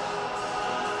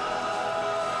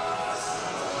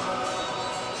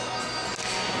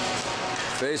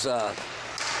face-off.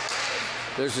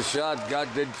 There's a shot.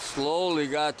 Slowly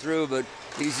got through, but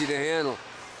easy to handle.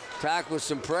 Pack with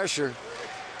some pressure.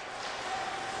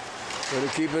 Going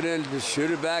to keep it in, just shoot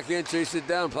it back in, chase it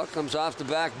down. Puck comes off the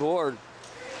backboard.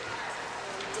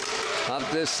 Up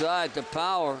this side to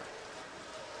Power.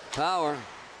 Power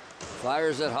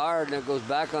fires it hard, and it goes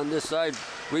back on this side.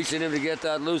 Reaching him to get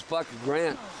that loose puck,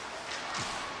 Grant.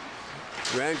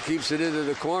 Grant keeps it into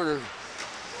the corner.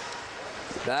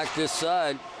 Back this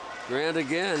side. Grant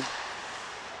again.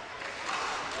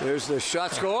 There's the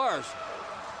shot, scores.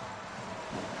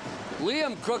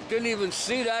 Liam Cook didn't even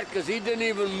see that because he didn't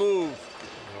even move.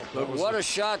 But what a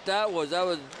shot that was.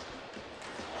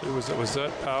 Was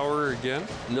that Power again?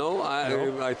 No,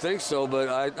 I think so, but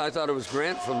I thought it was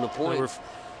Grant from the point.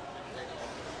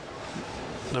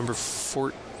 Number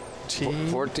 14.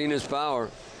 14 is Power.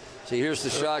 See, here's the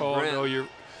shot, Grant. Oh, no,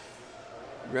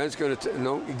 Grant's going to,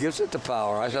 no, he gives it to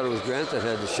Power. I thought it was Grant that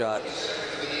had the shot.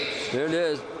 There it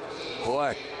is.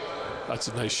 Boy. That's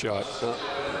a nice shot.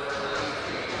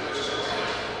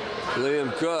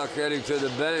 Liam Cook heading to the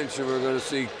bench, and we're going to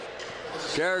see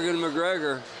Kerrigan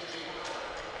McGregor.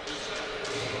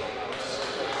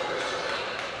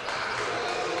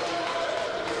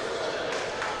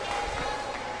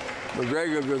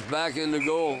 McGregor goes back in the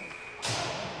goal.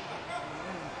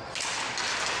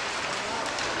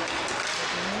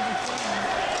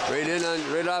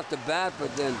 Right off the bat,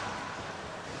 but then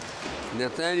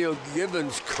Nathaniel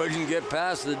Gibbons couldn't get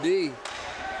past the D.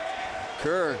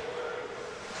 Kerr.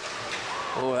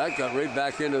 Oh, that got right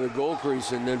back into the goal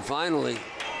crease, and then finally,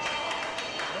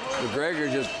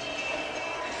 McGregor just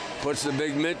puts the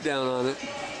big mitt down on it.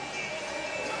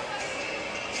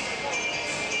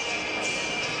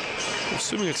 I'm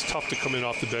assuming it's tough to come in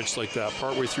off the bench like that,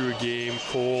 partway through a game,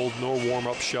 cold, no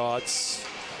warm-up shots.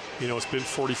 You know, it's been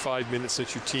 45 minutes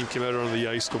since your team came out on the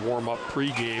ice to warm up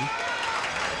pre-game.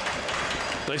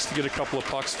 Nice to get a couple of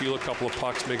pucks, feel a couple of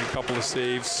pucks, make a couple of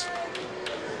saves.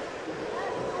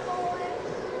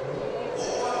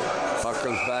 Puck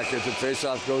comes back as the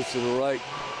faceoff goes to the right,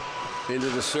 into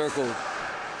the circle.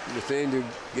 Nathaniel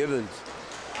Gibbons.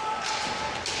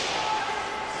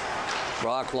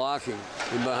 Brock blocking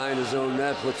in behind his own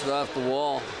net, puts it off the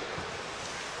wall.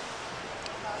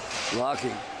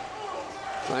 Blocking.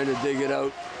 Trying to dig it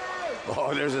out.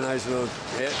 Oh, there's a nice little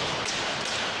hit.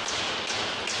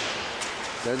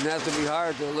 Doesn't have to be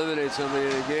hard to eliminate somebody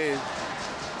in a game.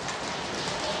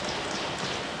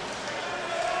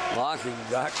 Blocking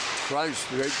got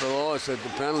crunched right below us at the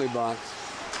penalty box.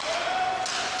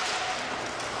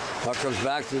 Puck comes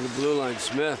back to the blue line.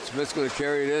 Smith's going to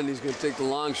carry it in. He's going to take the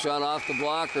long shot off the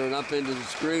blocker and up into the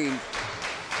screen.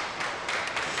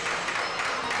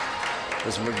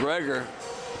 As McGregor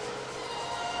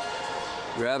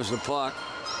grabs the puck.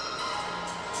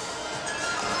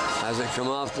 Has it come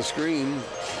off the screen.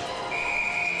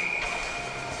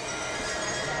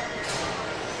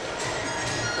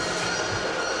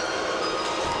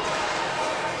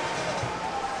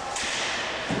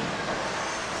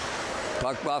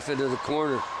 Puck off into the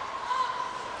corner.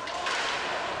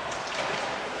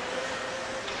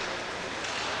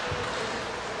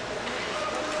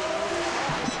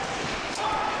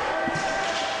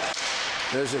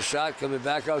 There's a shot coming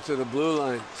back out to the blue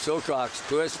line. Silcox,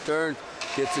 twist, turn,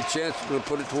 gets a chance to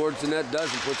put it towards the net,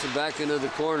 doesn't, puts it back into the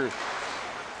corner.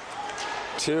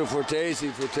 To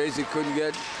Fortese. Fortese couldn't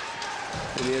get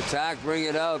in the attack, bring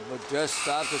it out, but just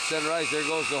stopped at center ice. There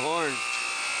goes the horn.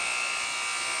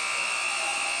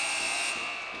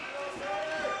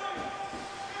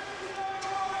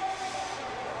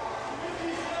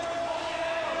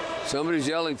 Somebody's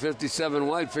yelling 57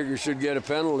 white, figure should get a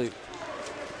penalty.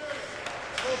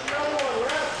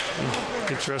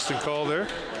 Interesting call there.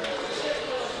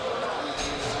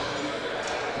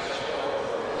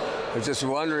 I'm just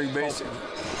wondering, basically.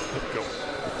 Go.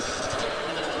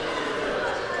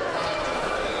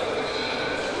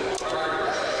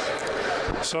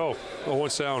 So, Owen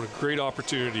Sound, great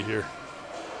opportunity here.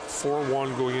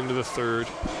 4-1 going into the third.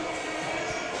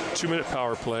 2-minute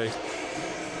power play.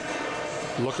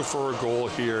 Looking for a goal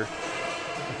here.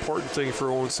 Important thing for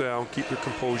Owen Sound, keep your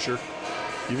composure,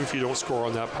 even if you don't score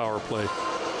on that power play.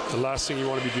 The last thing you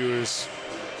want to be doing is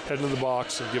head into the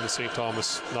box and giving St.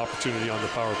 Thomas an opportunity on the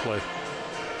power play.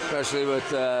 Especially with,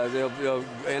 they'll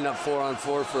end up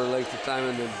 4-on-4 for a length of time,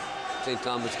 and then St.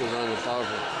 Thomas goes on the power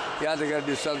play. Yeah, they got to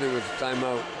do something with the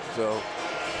timeout, so.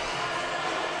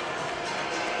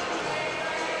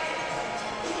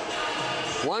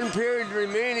 One period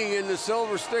remaining in the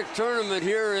Silver Stick tournament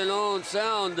here in Owen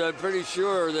Sound. I'm pretty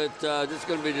sure that this is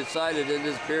going to be decided in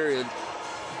this period,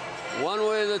 one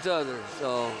way or the other.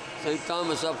 So St.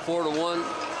 Thomas up 4-1.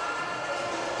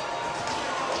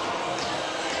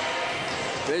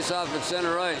 Face off at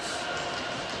center ice.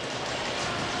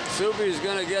 Subi's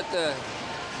going to get the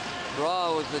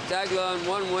draw with the Tagla on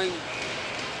one wing.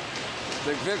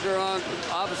 McVicker on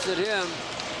opposite him.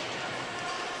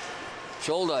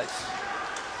 Shouldice.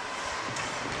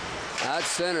 At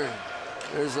center.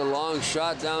 There's a long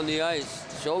shot down the ice.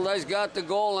 Shouldice got the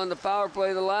goal on the power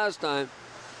play the last time.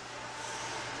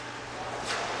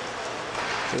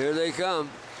 Here they come.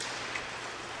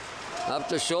 Up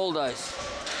to Shouldice.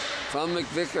 From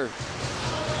McVicker.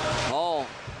 Hall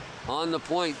on the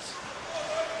point.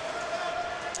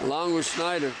 Along with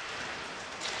Schneider.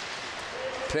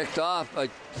 Picked off by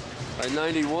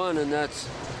 91, and that's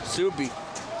Subi.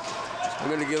 I'm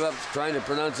going to give up trying to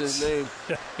pronounce his name.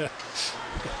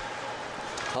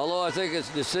 Although I think it's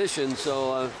decision,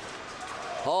 so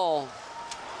Hall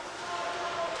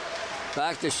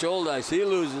back to Shouldice. He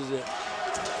loses it.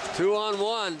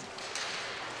 2-on-1.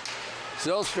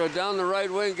 Zylstra down the right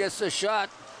wing gets the shot.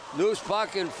 Loose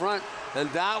puck in front, and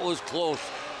that was close.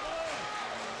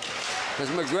 Because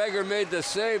McGregor made the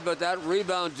save, but that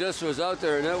rebound just was out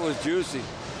there, and it was juicy.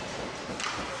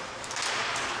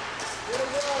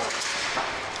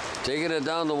 Taking it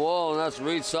down the wall, and that's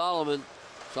Reed Solomon.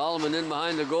 Solomon in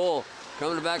behind the goal.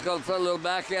 Coming back up front, a little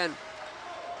backhand.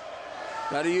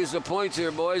 Got to use the points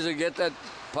here, boys, and get that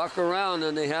puck around,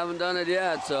 and they haven't done it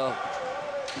yet, so.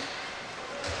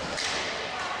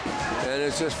 And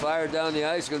it's just fired down the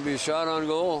ice. Going to be a shot on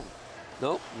goal.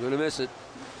 Nope, going to miss it.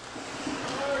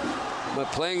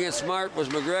 But playing it smart was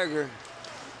McGregor.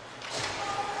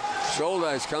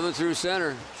 Shouldice coming through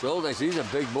center. Shouldice, he's a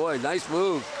big boy. Nice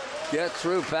move. Get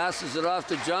through, passes it off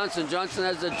to Johnson. Johnson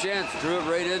has a chance. Threw it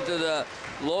right into the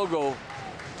logo.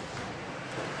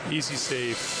 Easy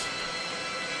save.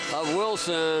 Of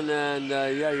Wilson, and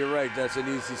yeah, you're right. That's an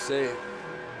easy save.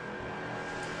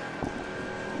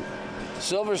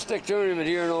 Silver Stick tournament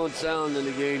here in Owen Sound, and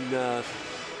again,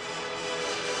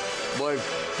 boy,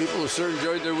 people have sure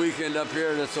enjoyed their weekend up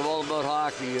here, and it's all about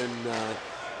hockey. And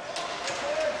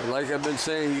like I've been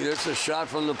saying, it's a shot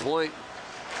from the point.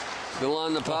 Still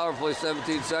on the power play,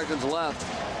 17 seconds left.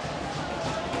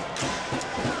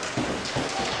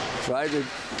 Tried to.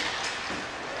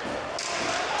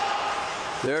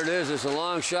 There it is. It's a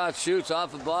long shot. Shoots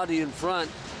off the body in front.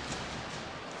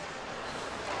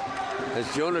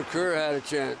 As Jonah Kerr had a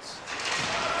chance.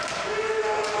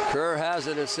 Kerr has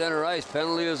it at center ice.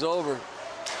 Penalty is over.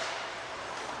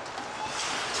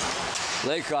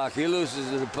 Laycock, he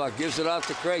loses the puck. Gives it off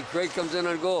to Craig. Craig comes in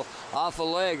on goal. Off a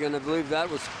leg, and I believe that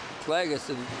was Klages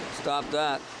that stopped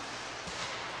that.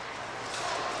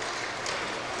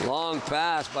 Long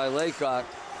pass by Laycock.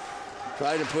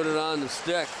 Tried to put it on the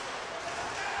stick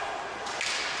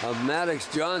of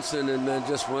Maddox Johnson and then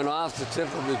just went off the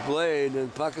tip of his blade,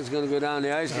 and puck is going to go down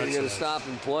the ice. Going to get a stop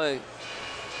and play.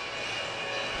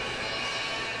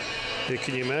 Yeah,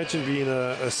 can you imagine being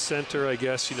a center, I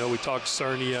guess? You know, we talked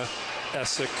Sarnia,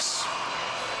 Essex,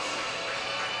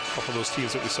 a couple of those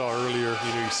teams that we saw earlier.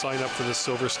 You know, you sign up for the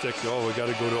Silver Stick. Oh, we got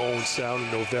to go to Owen Sound in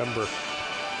November.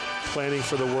 Planning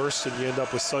for the worst, and you end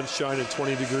up with sunshine and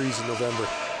 20 degrees in November.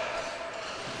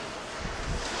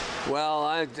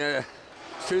 Well,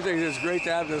 two things. It's great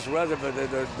to have this weather, but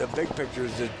the big picture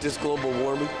is just global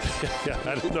warming. Yeah,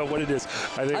 I don't know what it is.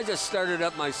 I just started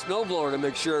up my snowblower to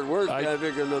make sure it worked. I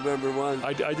figured November 1.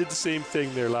 I did the same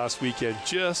thing there last weekend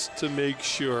just to make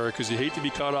sure, because you hate to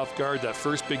be caught off guard that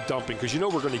first big dumping, because you know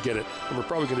we're going to get it, and we're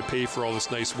probably going to pay for all this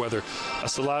nice weather.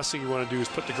 That's the last thing you want to do is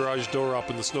put the garage door up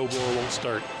and the snowblower won't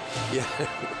start. Yeah.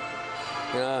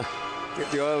 Yeah.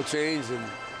 Get the oil changed and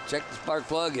check the spark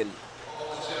plug and.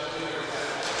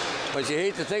 But you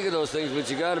hate to think of those things, but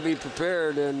you got to be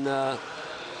prepared, and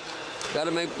got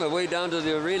to make my way down to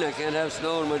the arena. I can't have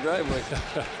snow in my driveway.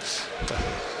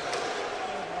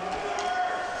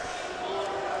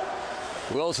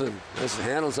 Wilson just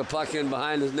handles the puck in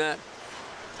behind his net.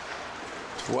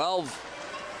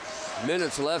 12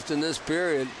 minutes left in this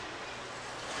period.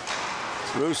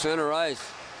 Through center ice.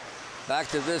 Back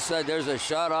to this side. There's a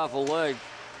shot off a leg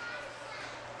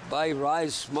by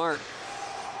Rise Smart.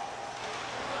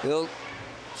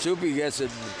 Soupy gets it,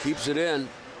 keeps it in.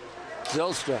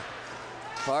 Zylstra,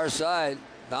 far side,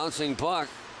 bouncing puck.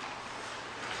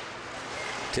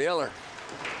 Taylor,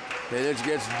 and it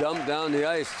gets dumped down the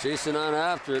ice, chasing on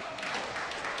after it.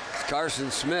 It's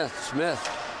Carson Smith.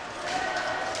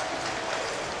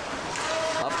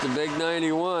 Up to big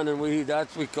 91, and we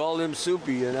call him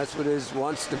Soupy, and that's what he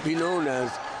wants to be known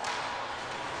as.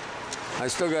 I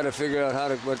still got to figure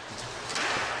out what.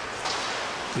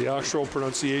 The actual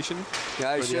pronunciation?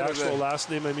 Yeah, or the actual last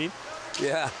name, I mean?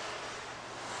 Yeah.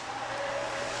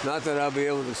 Not that I'll be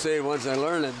able to say it once I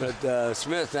learn it, but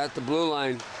Smith at the blue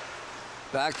line.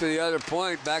 Back to the other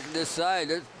point, back to this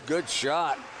side. Good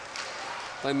shot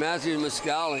by Matthew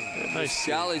Muscali. Nice.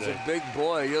 Muscali's a big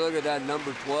boy. You look at that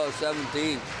number 12,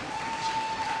 17.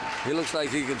 He looks like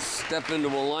he could step into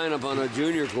a lineup on a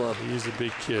junior club. He's a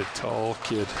big kid, tall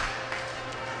kid.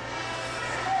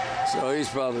 So he's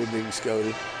probably being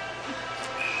scouted.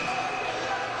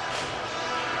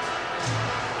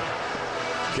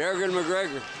 Kerrigan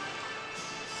McGregor.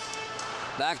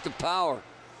 Back to Power.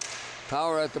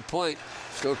 Power at the point.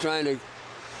 Still trying to.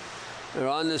 They're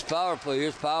on this power play.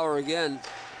 Here's Power again.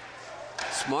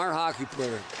 Smart hockey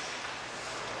player.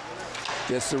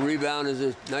 Gets the rebound. Is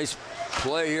a nice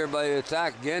play here by the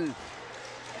attack. Again,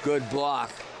 good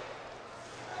block.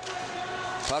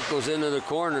 Puck goes into the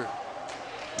corner.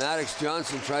 Maddox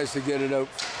Johnson tries to get it out.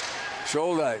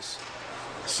 Shoulder ice.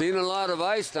 Seen a lot of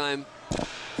ice time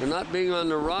for not being on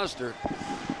the roster.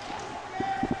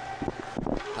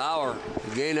 Power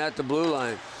again at the blue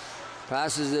line.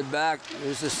 Passes it back.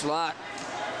 There's the slot.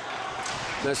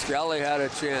 Muscali had a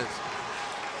chance.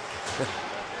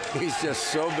 He's just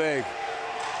so big.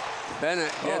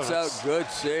 Bennett gets out. Good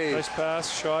save. Nice pass,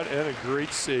 shot, and a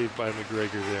great save by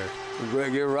McGregor there.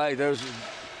 Greg, you're right.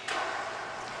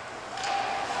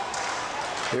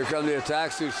 Here come the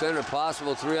attacks through center.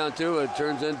 Possible 3-on-2. It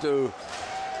turns into.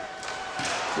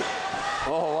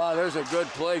 Oh, wow. There's a good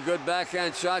play. Good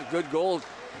backhand shot. Good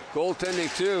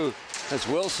goaltending, too. As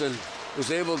Wilson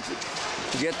was able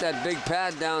to get that big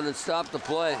pad down and stop the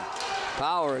play.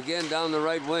 Power again down the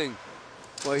right wing.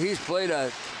 Well, he's played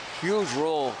a huge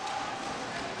role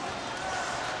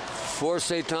for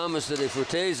St. Thomas today.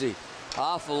 Futezi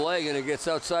off a leg, and it gets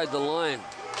outside the line.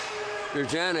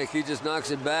 Jurjanek, he just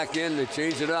knocks it back in to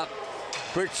change it up.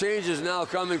 Quick changes now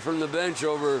coming from the bench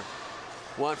over.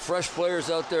 Want fresh players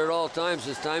out there at all times.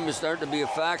 This time is starting to be a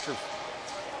factor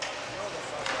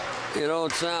in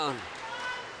Old Sound.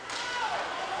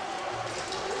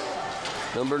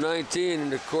 Number 19,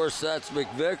 and of course that's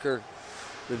McVicker.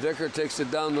 McVicker takes it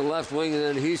down the left wing, and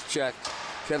then he's checked.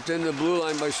 Kept in the blue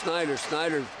line by Snyder.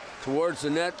 Snyder towards the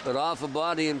net, but off a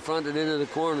body in front and into the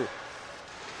corner.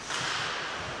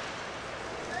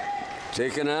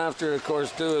 Taken after, of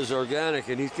course, too, is Organic,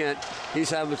 and he's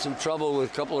having some trouble with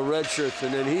a couple of red shirts,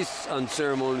 and then he's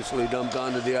unceremoniously dumped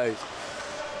onto the ice.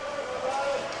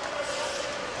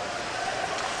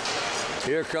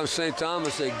 Here comes St.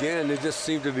 Thomas again. They just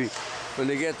seem to be, when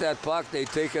they get that puck, they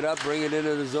take it up, bring it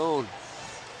into the zone.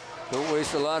 Don't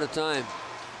waste a lot of time.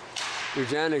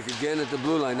 Jurjanek again at the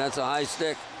blue line. That's a high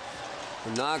stick.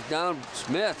 Knocked down.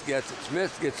 Smith gets it.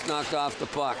 Smith gets knocked off the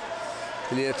puck.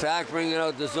 And the attack bringing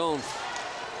out the zone.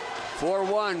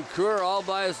 4-1, Kerr all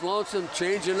by his lonesome,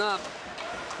 changing up.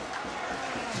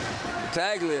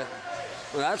 Taglia,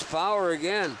 well, that's Power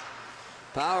again.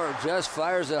 Power just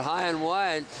fires it high and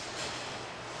wide.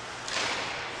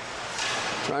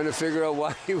 Trying to figure out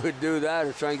why he would do that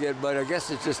or try and get, but I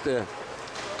guess it's just to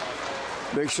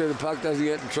make sure the puck doesn't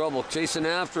get in trouble. Chasing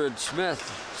after it, Smith.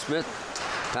 Smith,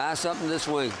 pass up in this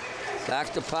wing.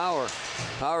 Back to Power.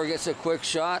 Power gets a quick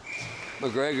shot.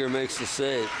 McGregor makes the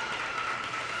save.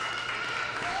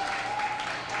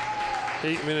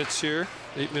 8 minutes here.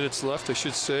 8 minutes left, I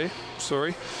should say.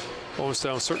 Sorry.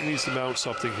 Owenstown certainly needs to mount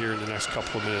something here in the next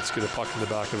couple of minutes. Get a puck in the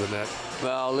back of the net.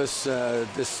 Well, this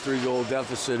 3-goal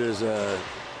deficit is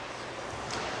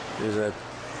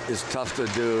tough to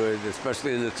do,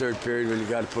 especially in the third period when you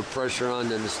got to put pressure on.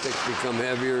 Then the sticks become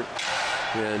heavier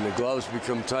and the gloves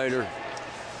become tighter.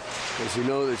 Because you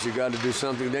know that you got to do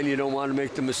something. Then you don't want to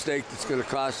make the mistake that's going to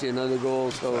cost you another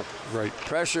goal. So right.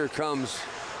 Pressure comes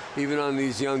even on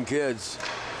these young kids.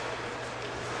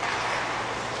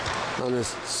 On a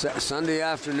Sunday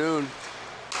afternoon,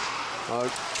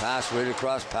 pass right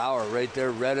across Power, right there,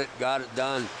 read it, got it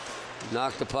done.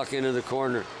 Knocked the puck into the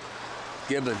corner.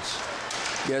 Gibbons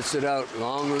gets it out,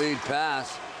 long lead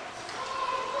pass.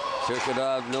 Took it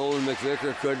off, Nolan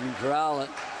McVicker couldn't corral it.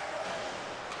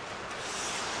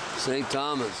 St.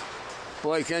 Thomas.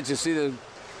 Boy, can't you see the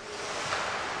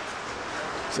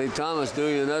St. Thomas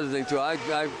doing another thing too.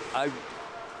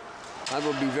 I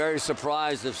would be very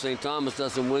surprised if St. Thomas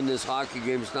doesn't win this hockey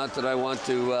game. It's not that I want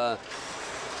to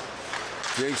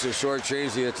jinx or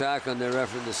shortchange the attack on their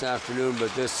effort this afternoon,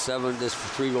 but this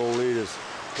 3-goal lead is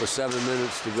with 7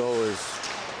 minutes to go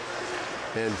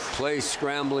and play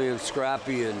scrambly and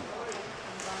scrappy, and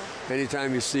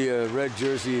anytime you see a red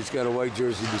jersey, it's got a white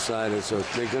jersey beside it, so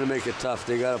they're going to make it tough.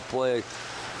 They got to play.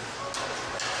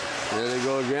 There they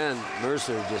go again.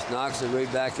 Mercer just knocks it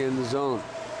right back in the zone.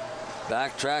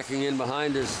 Backtracking in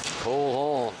behind us, Cole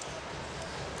Hall.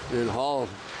 And Hall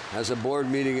has a board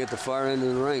meeting at the far end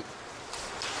of the rink.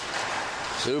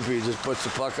 Soupy just puts the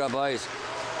puck up ice.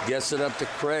 Gets it up to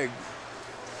Craig.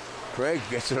 Craig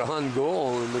gets it on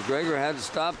goal, and McGregor had to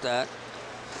stop that.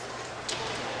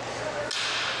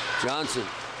 Johnson.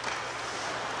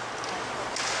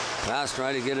 Pass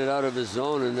trying to get it out of his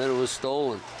zone, and then it was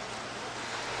stolen.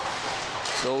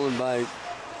 Stolen by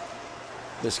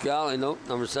Miscali, nope,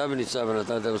 number 77. I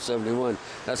thought that was 71.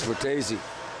 That's Fortese.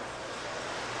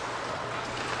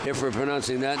 If we're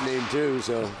pronouncing that name too,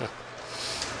 so.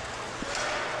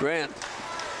 Grant,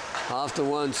 off to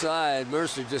one side.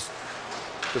 Mercer just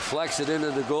deflects it into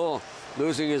the goal,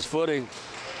 losing his footing.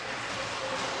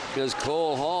 Because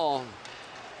Cole Hall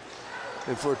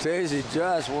and Fortese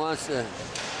just wants to,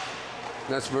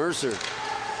 that's Mercer,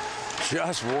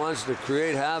 just wants to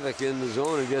create havoc in the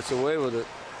zone and gets away with it.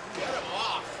 Get him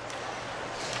off.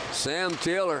 Sam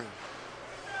Taylor.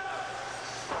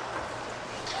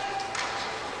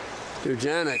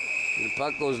 Dujanek. The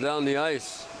puck goes down the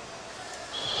ice.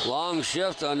 Long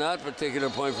shift on that particular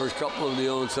point for a couple of the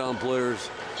Owenstown players.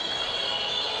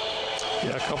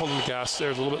 Yeah, a couple of them gassed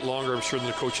there a little bit longer, I'm sure, than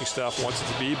the coaching staff wants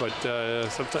it to be, but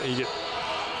sometimes you get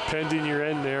penned in your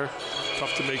end there.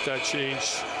 Tough to make that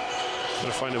change. Got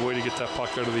to find a way to get that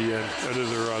puck out of the end, out of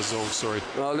their zone, sorry.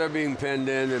 Well, they're being pinned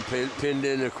in and pinned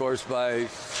in, of course, by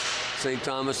St.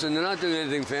 Thomas, and they're not doing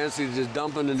anything fancy, they're just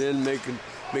dumping it in, making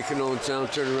Owenstown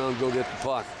turn around and go get the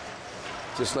puck,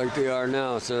 just like they are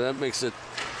now. So that makes it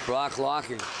Brock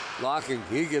locking,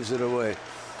 he gives it away.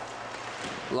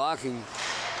 Locking,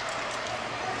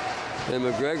 and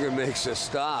McGregor makes a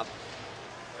stop,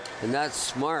 and that's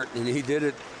smart, and he did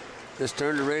it, just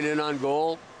turned it right in on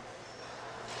goal.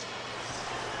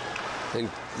 And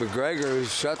McGregor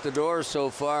has shut the door so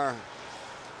far.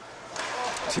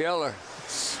 Taylor.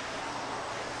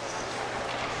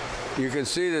 You can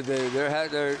see that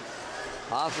they're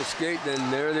off the skate,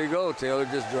 then there they go. Taylor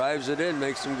just drives it in,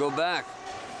 makes them go back.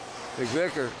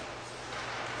 McVicker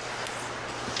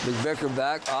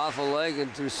back off a leg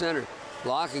and through center.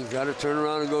 Locking, got to turn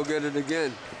around and go get it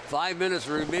again. 5 minutes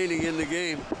remaining in the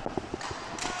game.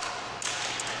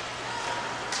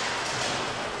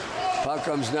 Puck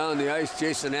comes down the ice,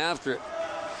 chasing after it.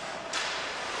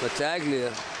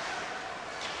 Battaglia.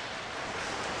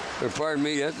 Or pardon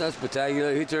me, yes, that's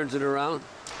Battaglia. He turns it around.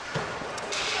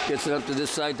 Gets it up to this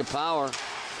side to Power.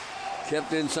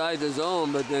 Kept inside the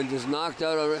zone, but then just knocked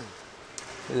out of it.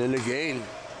 And then again,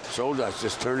 Soldas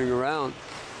just turning around.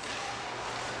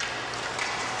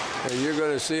 And you're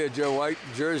going to see a white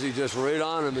jersey just right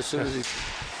on him as soon as he...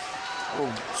 Oh,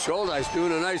 Soldas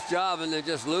doing a nice job, and then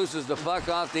just loses the puck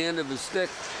off the end of his stick.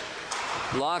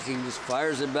 Blocking, just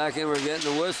fires it back in. We're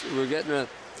getting a whistle. We're getting a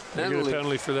They get a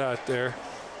penalty for that there.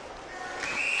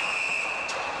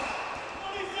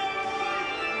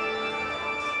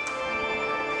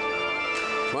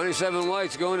 "27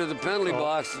 White's going to the penalty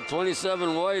box.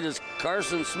 27 White is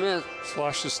Carson Smith.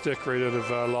 Slashed the stick right out of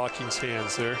Locking's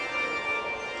hands there.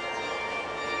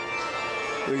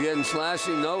 We're getting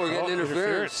slashing. No, we're getting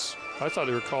interference. I thought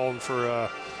they were calling for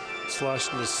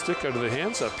slashing the stick out of the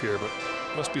hands up here, but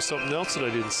must be something else that I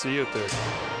didn't see out there.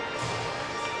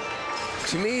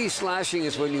 To me, slashing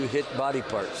is when you hit body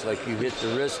parts, like you hit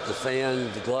the wrist, the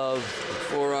fan, the glove, the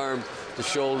forearm, the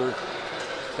shoulder.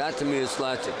 That to me is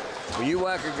slashing. When you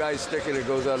whack a guy's stick and it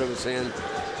goes out of his hand,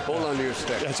 hold on to your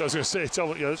stick. That's what I was going to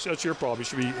say. That's your problem. You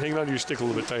should be hanging on to your stick a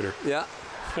little bit tighter. Yeah.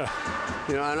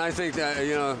 You know, and I think that,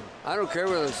 I don't care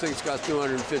whether this thing's cost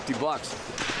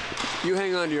 $250. You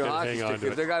hang on to your hockey stick.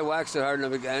 If the guy whacks it hard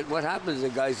enough again, what happens is the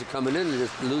guys are coming in and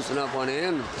just loosen up one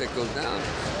hand and the stick goes down.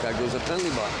 Guy goes a penalty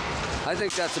box. I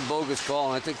think that's a bogus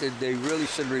call. I think that they really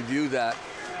should review that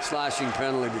slashing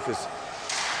penalty, because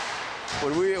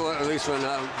at least when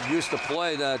I used to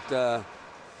play, that the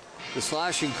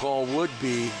slashing call would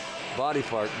be body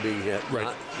part being hit. Right.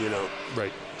 Not,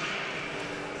 Right.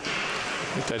 I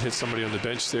think that hit somebody on the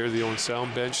bench there, the Owen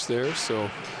Sound bench there, so.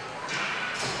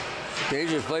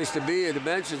 Dangerous place to be at the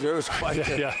benches. There was quite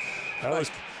the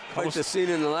scene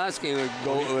in the last game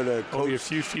with a coach. Only a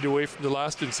few feet away from the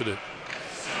last incident.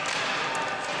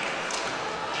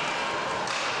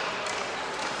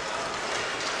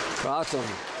 Awesome.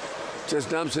 Just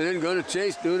dumps it in, going to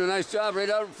chase, doing a nice job right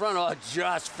out in front. Oh,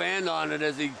 just fanned on it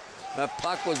as that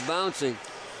puck was bouncing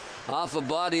off a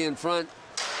body in front.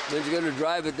 Then he's going to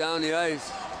drive it down the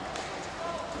ice.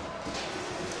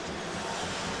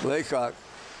 Laycock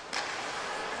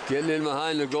getting in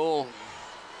behind the goal.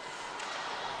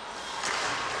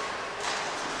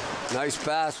 Nice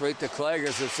pass right to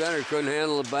Claggis, the center. Couldn't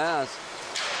handle the pass.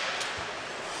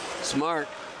 Smart.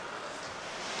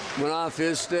 Went off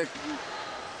his stick.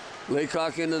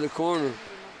 Laycock into the corner.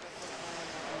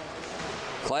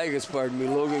 Claggis, pardon me,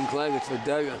 Logan Claggis for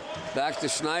Dega. Back to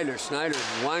Schneider. Schneider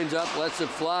winds up, lets it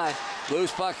fly.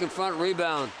 Loose puck in front,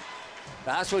 rebound.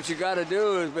 That's what you got to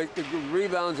do, is make the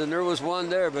rebounds, and there was one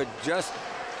there, but just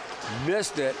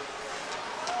missed it.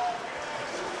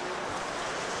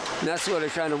 And that's what I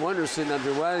kind of wonder, sitting up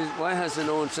there. Why hasn't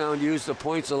Owen Sound used the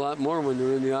points a lot more when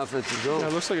they're in the offensive zone? Yeah,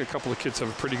 it looks like a couple of kids have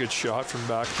a pretty good shot from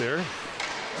back there.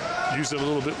 Use it a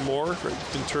little bit more,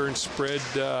 in turn spread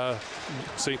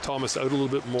St. Thomas out a little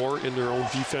bit more in their own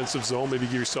defensive zone. Maybe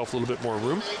give yourself a little bit more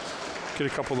room. Get a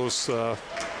couple of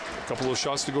those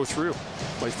shots to go through.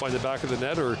 Might find the back of the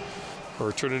net or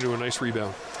turn into a nice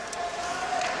rebound.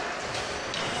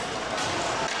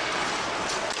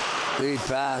 Lead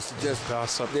pass, just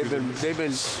pass up. They've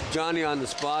been Johnny on the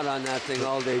spot on that thing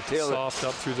all day. Taylor soft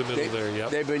up through the middle there.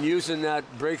 Yep. They've been using that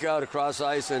breakout across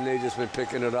ice, and they've just been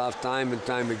picking it off time and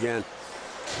time again.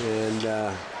 And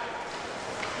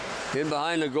in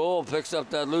behind the goal, picks up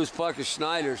that loose puck is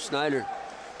Schneider. Schneider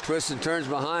twists and turns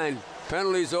behind.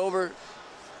 Penalty's over.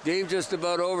 Game just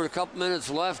about over. A couple minutes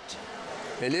left,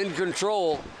 and in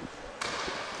control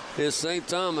is St.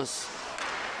 Thomas.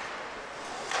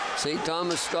 St.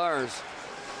 Thomas Stars.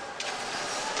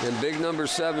 And big number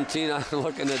 17, I'm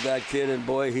looking at that kid, and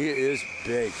boy, he is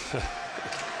big.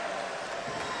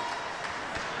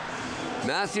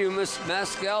 Matthew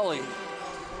Mascali.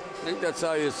 I think that's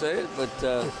how you say it, but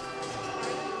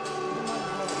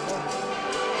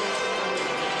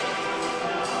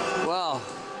well,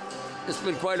 it's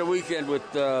been quite a weekend with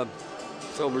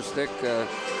Silver Stick.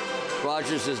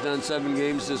 Rogers has done 7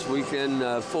 games this weekend.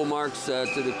 Full marks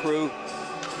to the crew.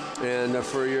 And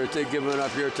for giving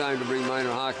up your time to bring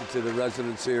minor hockey to the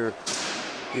residents here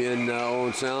in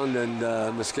Owen Sound. And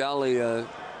Mascali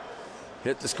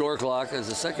hit the score clock. It's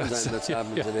the second time that's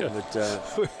happened today.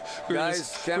 But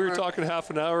guys, we were talking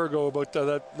half an hour ago about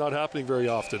that not happening very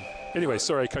often. Anyway,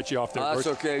 sorry I cut you off there. That's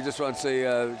okay. Just want to say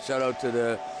shout out to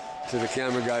the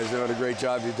camera guys. They did a great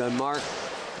job you've done. Mark,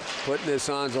 putting this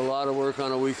on is a lot of work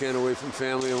on a weekend away from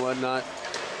family and whatnot.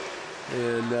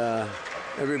 And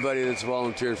everybody that's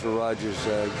volunteered for Rogers,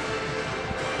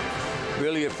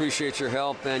 really appreciate your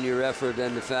help and your effort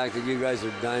and the fact that you guys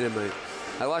are dynamite.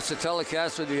 I watch the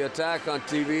telecast of the Attack on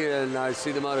TV, and I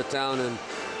see them out of town, and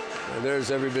they're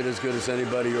every bit as good as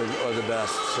anybody or the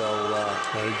best. So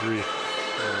I agree.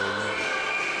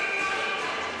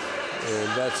 And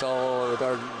that's all with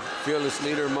our fearless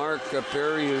leader, Mark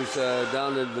Perry, who's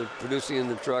down in the producing in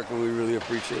the truck, and we really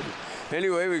appreciate it.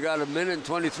 Anyway, we got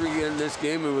 1:23 in this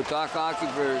game, and we'll talk hockey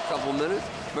for a couple minutes.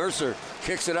 Mercer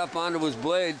kicks it up onto his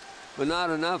blade, but not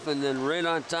enough, and then right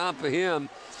on top of him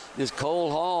is Cole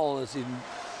Hall as he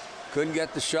Couldn't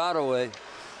get the shot away.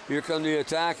 Here come the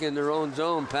attack in their own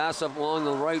zone. Pass up along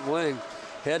the right wing.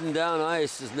 Heading down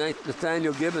ice is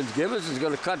Nathaniel Gibbons. Gibbons is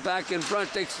going to cut back in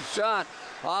front, takes a shot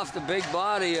off the big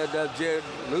body of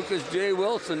Lucas J.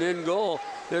 Wilson in goal.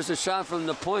 There's a shot from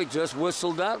the point, just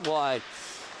whistled that wide.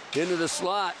 Into the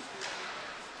slot.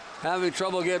 Having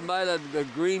trouble getting by the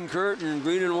green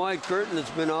and white curtain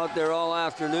that's been out there all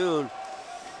afternoon.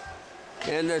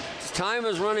 And the time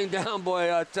is running down, boy.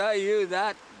 I'll tell you,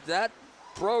 that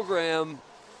program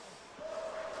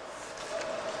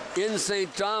in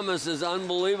St. Thomas is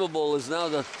unbelievable. Is now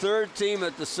the third team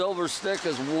at the Silver Stick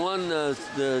has won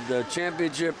the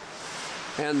championship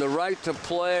and the right to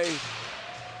play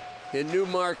in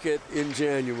Newmarket in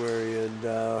January.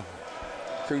 And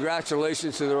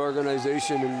congratulations to their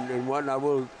organization and whatnot.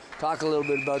 We'll talk a little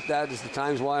bit about that as the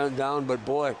time's winding down, but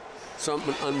boy,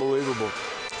 something unbelievable.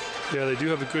 Yeah, they do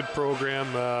have a good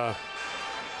program.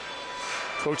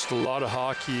 Coached a lot of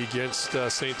hockey against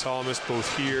St. Thomas,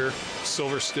 both here,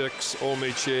 Silver Sticks,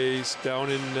 OMHAs,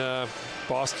 down in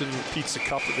Boston Pizza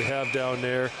Cup that they have down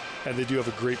there, and they do have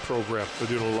a great program.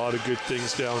 They're doing a lot of good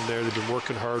things down there. They've been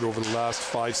working hard over the last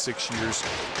 5-6 years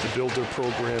to build their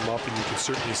program up, and you can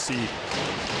certainly see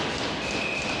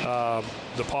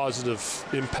the positive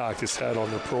impact it's had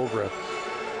on their program.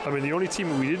 I mean, the only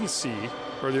team we didn't see,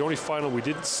 or the only final we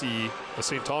didn't see a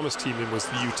St. Thomas team in was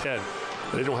the U10.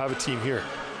 They don't have a team here.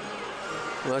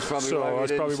 Well, that's probably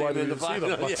why we didn't see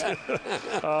them.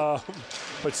 But,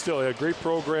 but still, yeah, great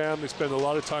program. They spend a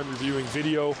lot of time reviewing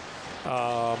video,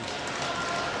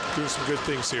 doing some good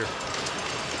things here.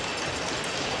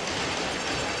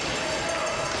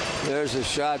 There's a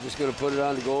shot, just going to put it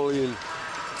on the goalie, and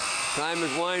time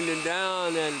is winding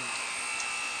down, and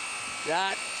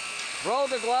that throw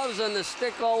the gloves and the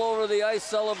stick all over the ice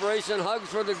celebration, hugs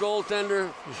for the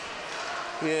goaltender.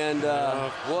 And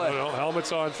boy,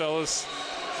 helmets on, fellas.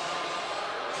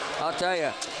 I'll tell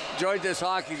you, enjoyed this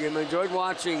hockey game. I enjoyed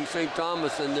watching St.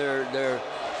 Thomas, and they're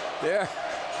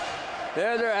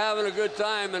having a good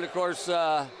time. And of course,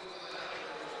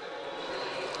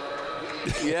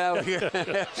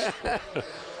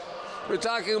 we're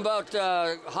talking about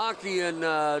hockey and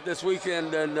this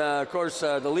weekend, and of course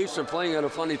the Leafs are playing at a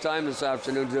funny time this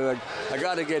afternoon. I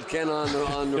got to get Ken on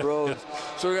the road,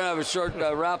 so we're gonna have a short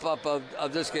wrap up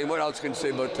of this game. What else can you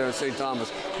say about St.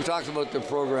 Thomas? We talked about their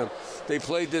program. They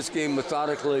played this game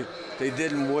methodically. They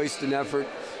didn't waste an effort,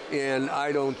 and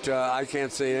I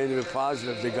can't say anything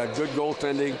positive. They got good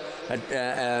goaltending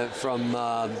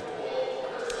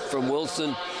from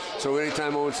Wilson. So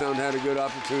anytime Owen Sound had a good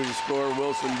opportunity to score,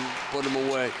 Wilson put him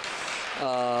away.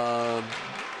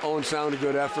 Owen Sound a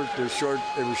good effort. They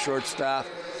were short-staffed,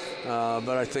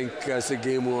 but I think as the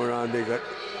game wore on, they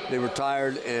were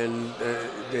tired, and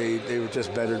they were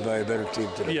just bettered by a better team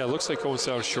today. Yeah, it looks like Owen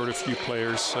Sound short a few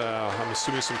players. I'm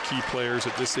assuming some key players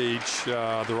at this age.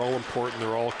 They're all important.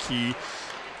 They're all key.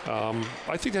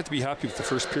 I think they have to be happy with the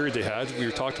first period they had. We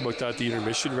were talking about that at the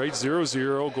intermission, right?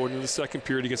 0-0 going into the second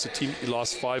period against a team they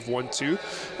lost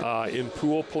 5-1-2 in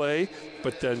pool play,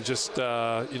 but then just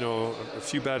a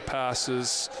few bad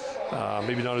passes,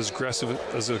 maybe not as aggressive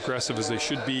as they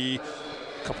should be.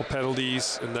 A couple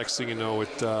penalties, and next thing you know, a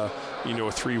 3-1,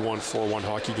 4-1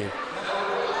 hockey game.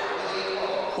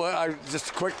 Well, just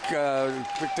a quick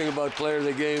thing about player of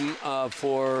the game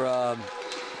for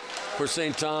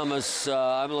St. Thomas.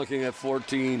 I'm looking at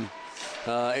 14.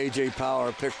 A.J.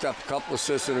 Power picked up a couple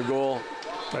assists and a goal.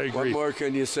 I agree. What more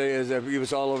can you say? Is that he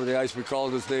was all over the ice. We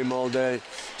called his name all day.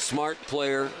 Smart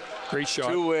player. Great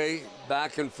shot. Two-way,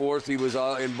 back and forth. He was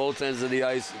in both ends of the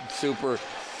ice. Super.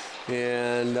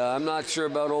 And I'm not sure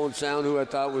about Owen Sound, who I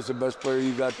thought was the best player.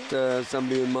 You got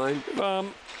somebody in mind?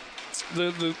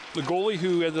 The goalie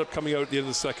who ended up coming out at the end of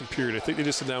the second period, I think they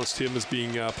just announced him as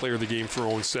being player of the game for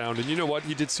Owen Sound. And you know what?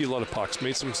 He did see a lot of pucks,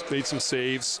 made some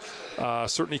saves.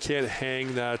 Certainly can't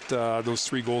hang those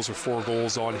 3 goals or 4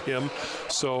 goals on him.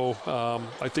 So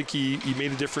I think he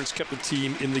made a difference, kept the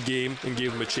team in the game, and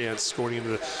gave them a chance going into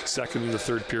the second and the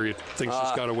third period. Things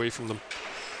just got away from them.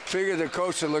 Figure the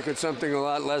coach would look at something a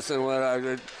lot less than what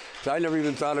I never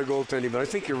even thought of goaltending, but I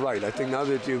think you're right. I think now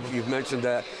that you've mentioned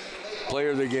that, player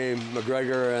of the game,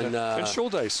 McGregor and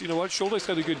Schuldice. You know what? Schuldice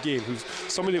had a good game. Who's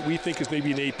somebody that we think is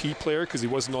maybe an AP player because he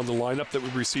wasn't on the lineup that we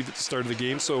received at the start of the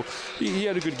game. So he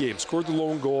had a good game. Scored the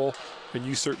lone goal, and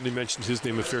you certainly mentioned his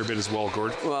name a fair bit as well,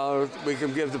 Gord. Well, we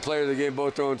can give the player of the game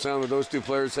both Owen Sound, but those 2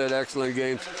 players had excellent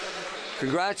games.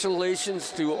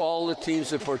 Congratulations to all the teams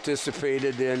that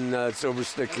participated in Silver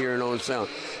Stick here in Owen Sound.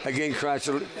 Again,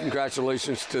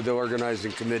 congratulations to the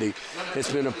organizing committee.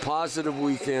 It's been a positive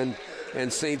weekend.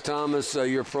 And St. Thomas,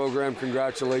 your program,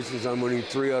 congratulations on winning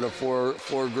 3 out of 4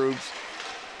 groups.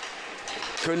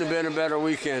 Couldn't have been a better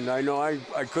weekend. I know I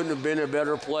couldn't have been a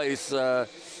better place.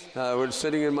 We're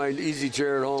sitting in my easy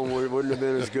chair at home. It wouldn't have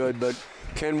been as good. But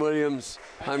Ken Williams,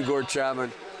 I'm Gord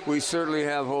Chapman. We certainly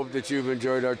have hope that you've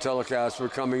enjoyed our telecast. We're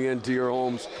coming into your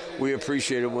homes. We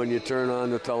appreciate it when you turn on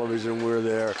the television. We're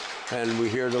there. And we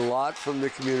hear it a lot from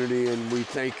the community, and we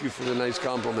thank you for the nice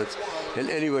compliments. And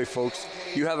anyway, folks,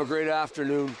 you have a great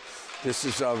afternoon. This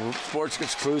is a sports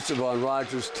exclusive on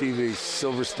Rogers TV,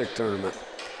 Silver Stick Tournament.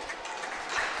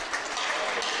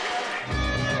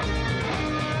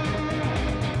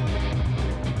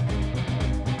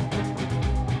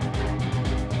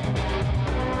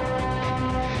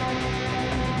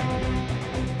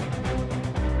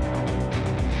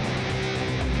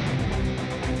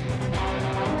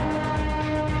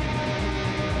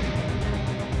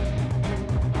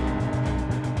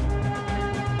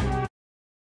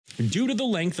 Due to the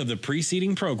length of the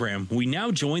preceding program, we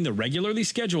now join the regularly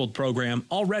scheduled program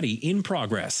already in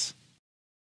progress.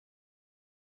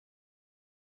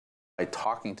 By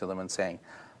talking to them and saying,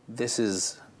 this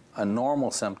is a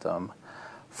normal symptom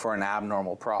for an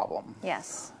abnormal problem.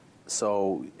 Yes.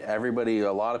 So everybody,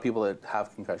 a lot of people that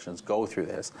have concussions go through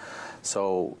this.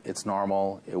 So it's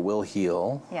normal, it will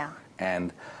heal. Yeah.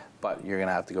 But you're going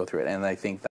to have to go through it. And I think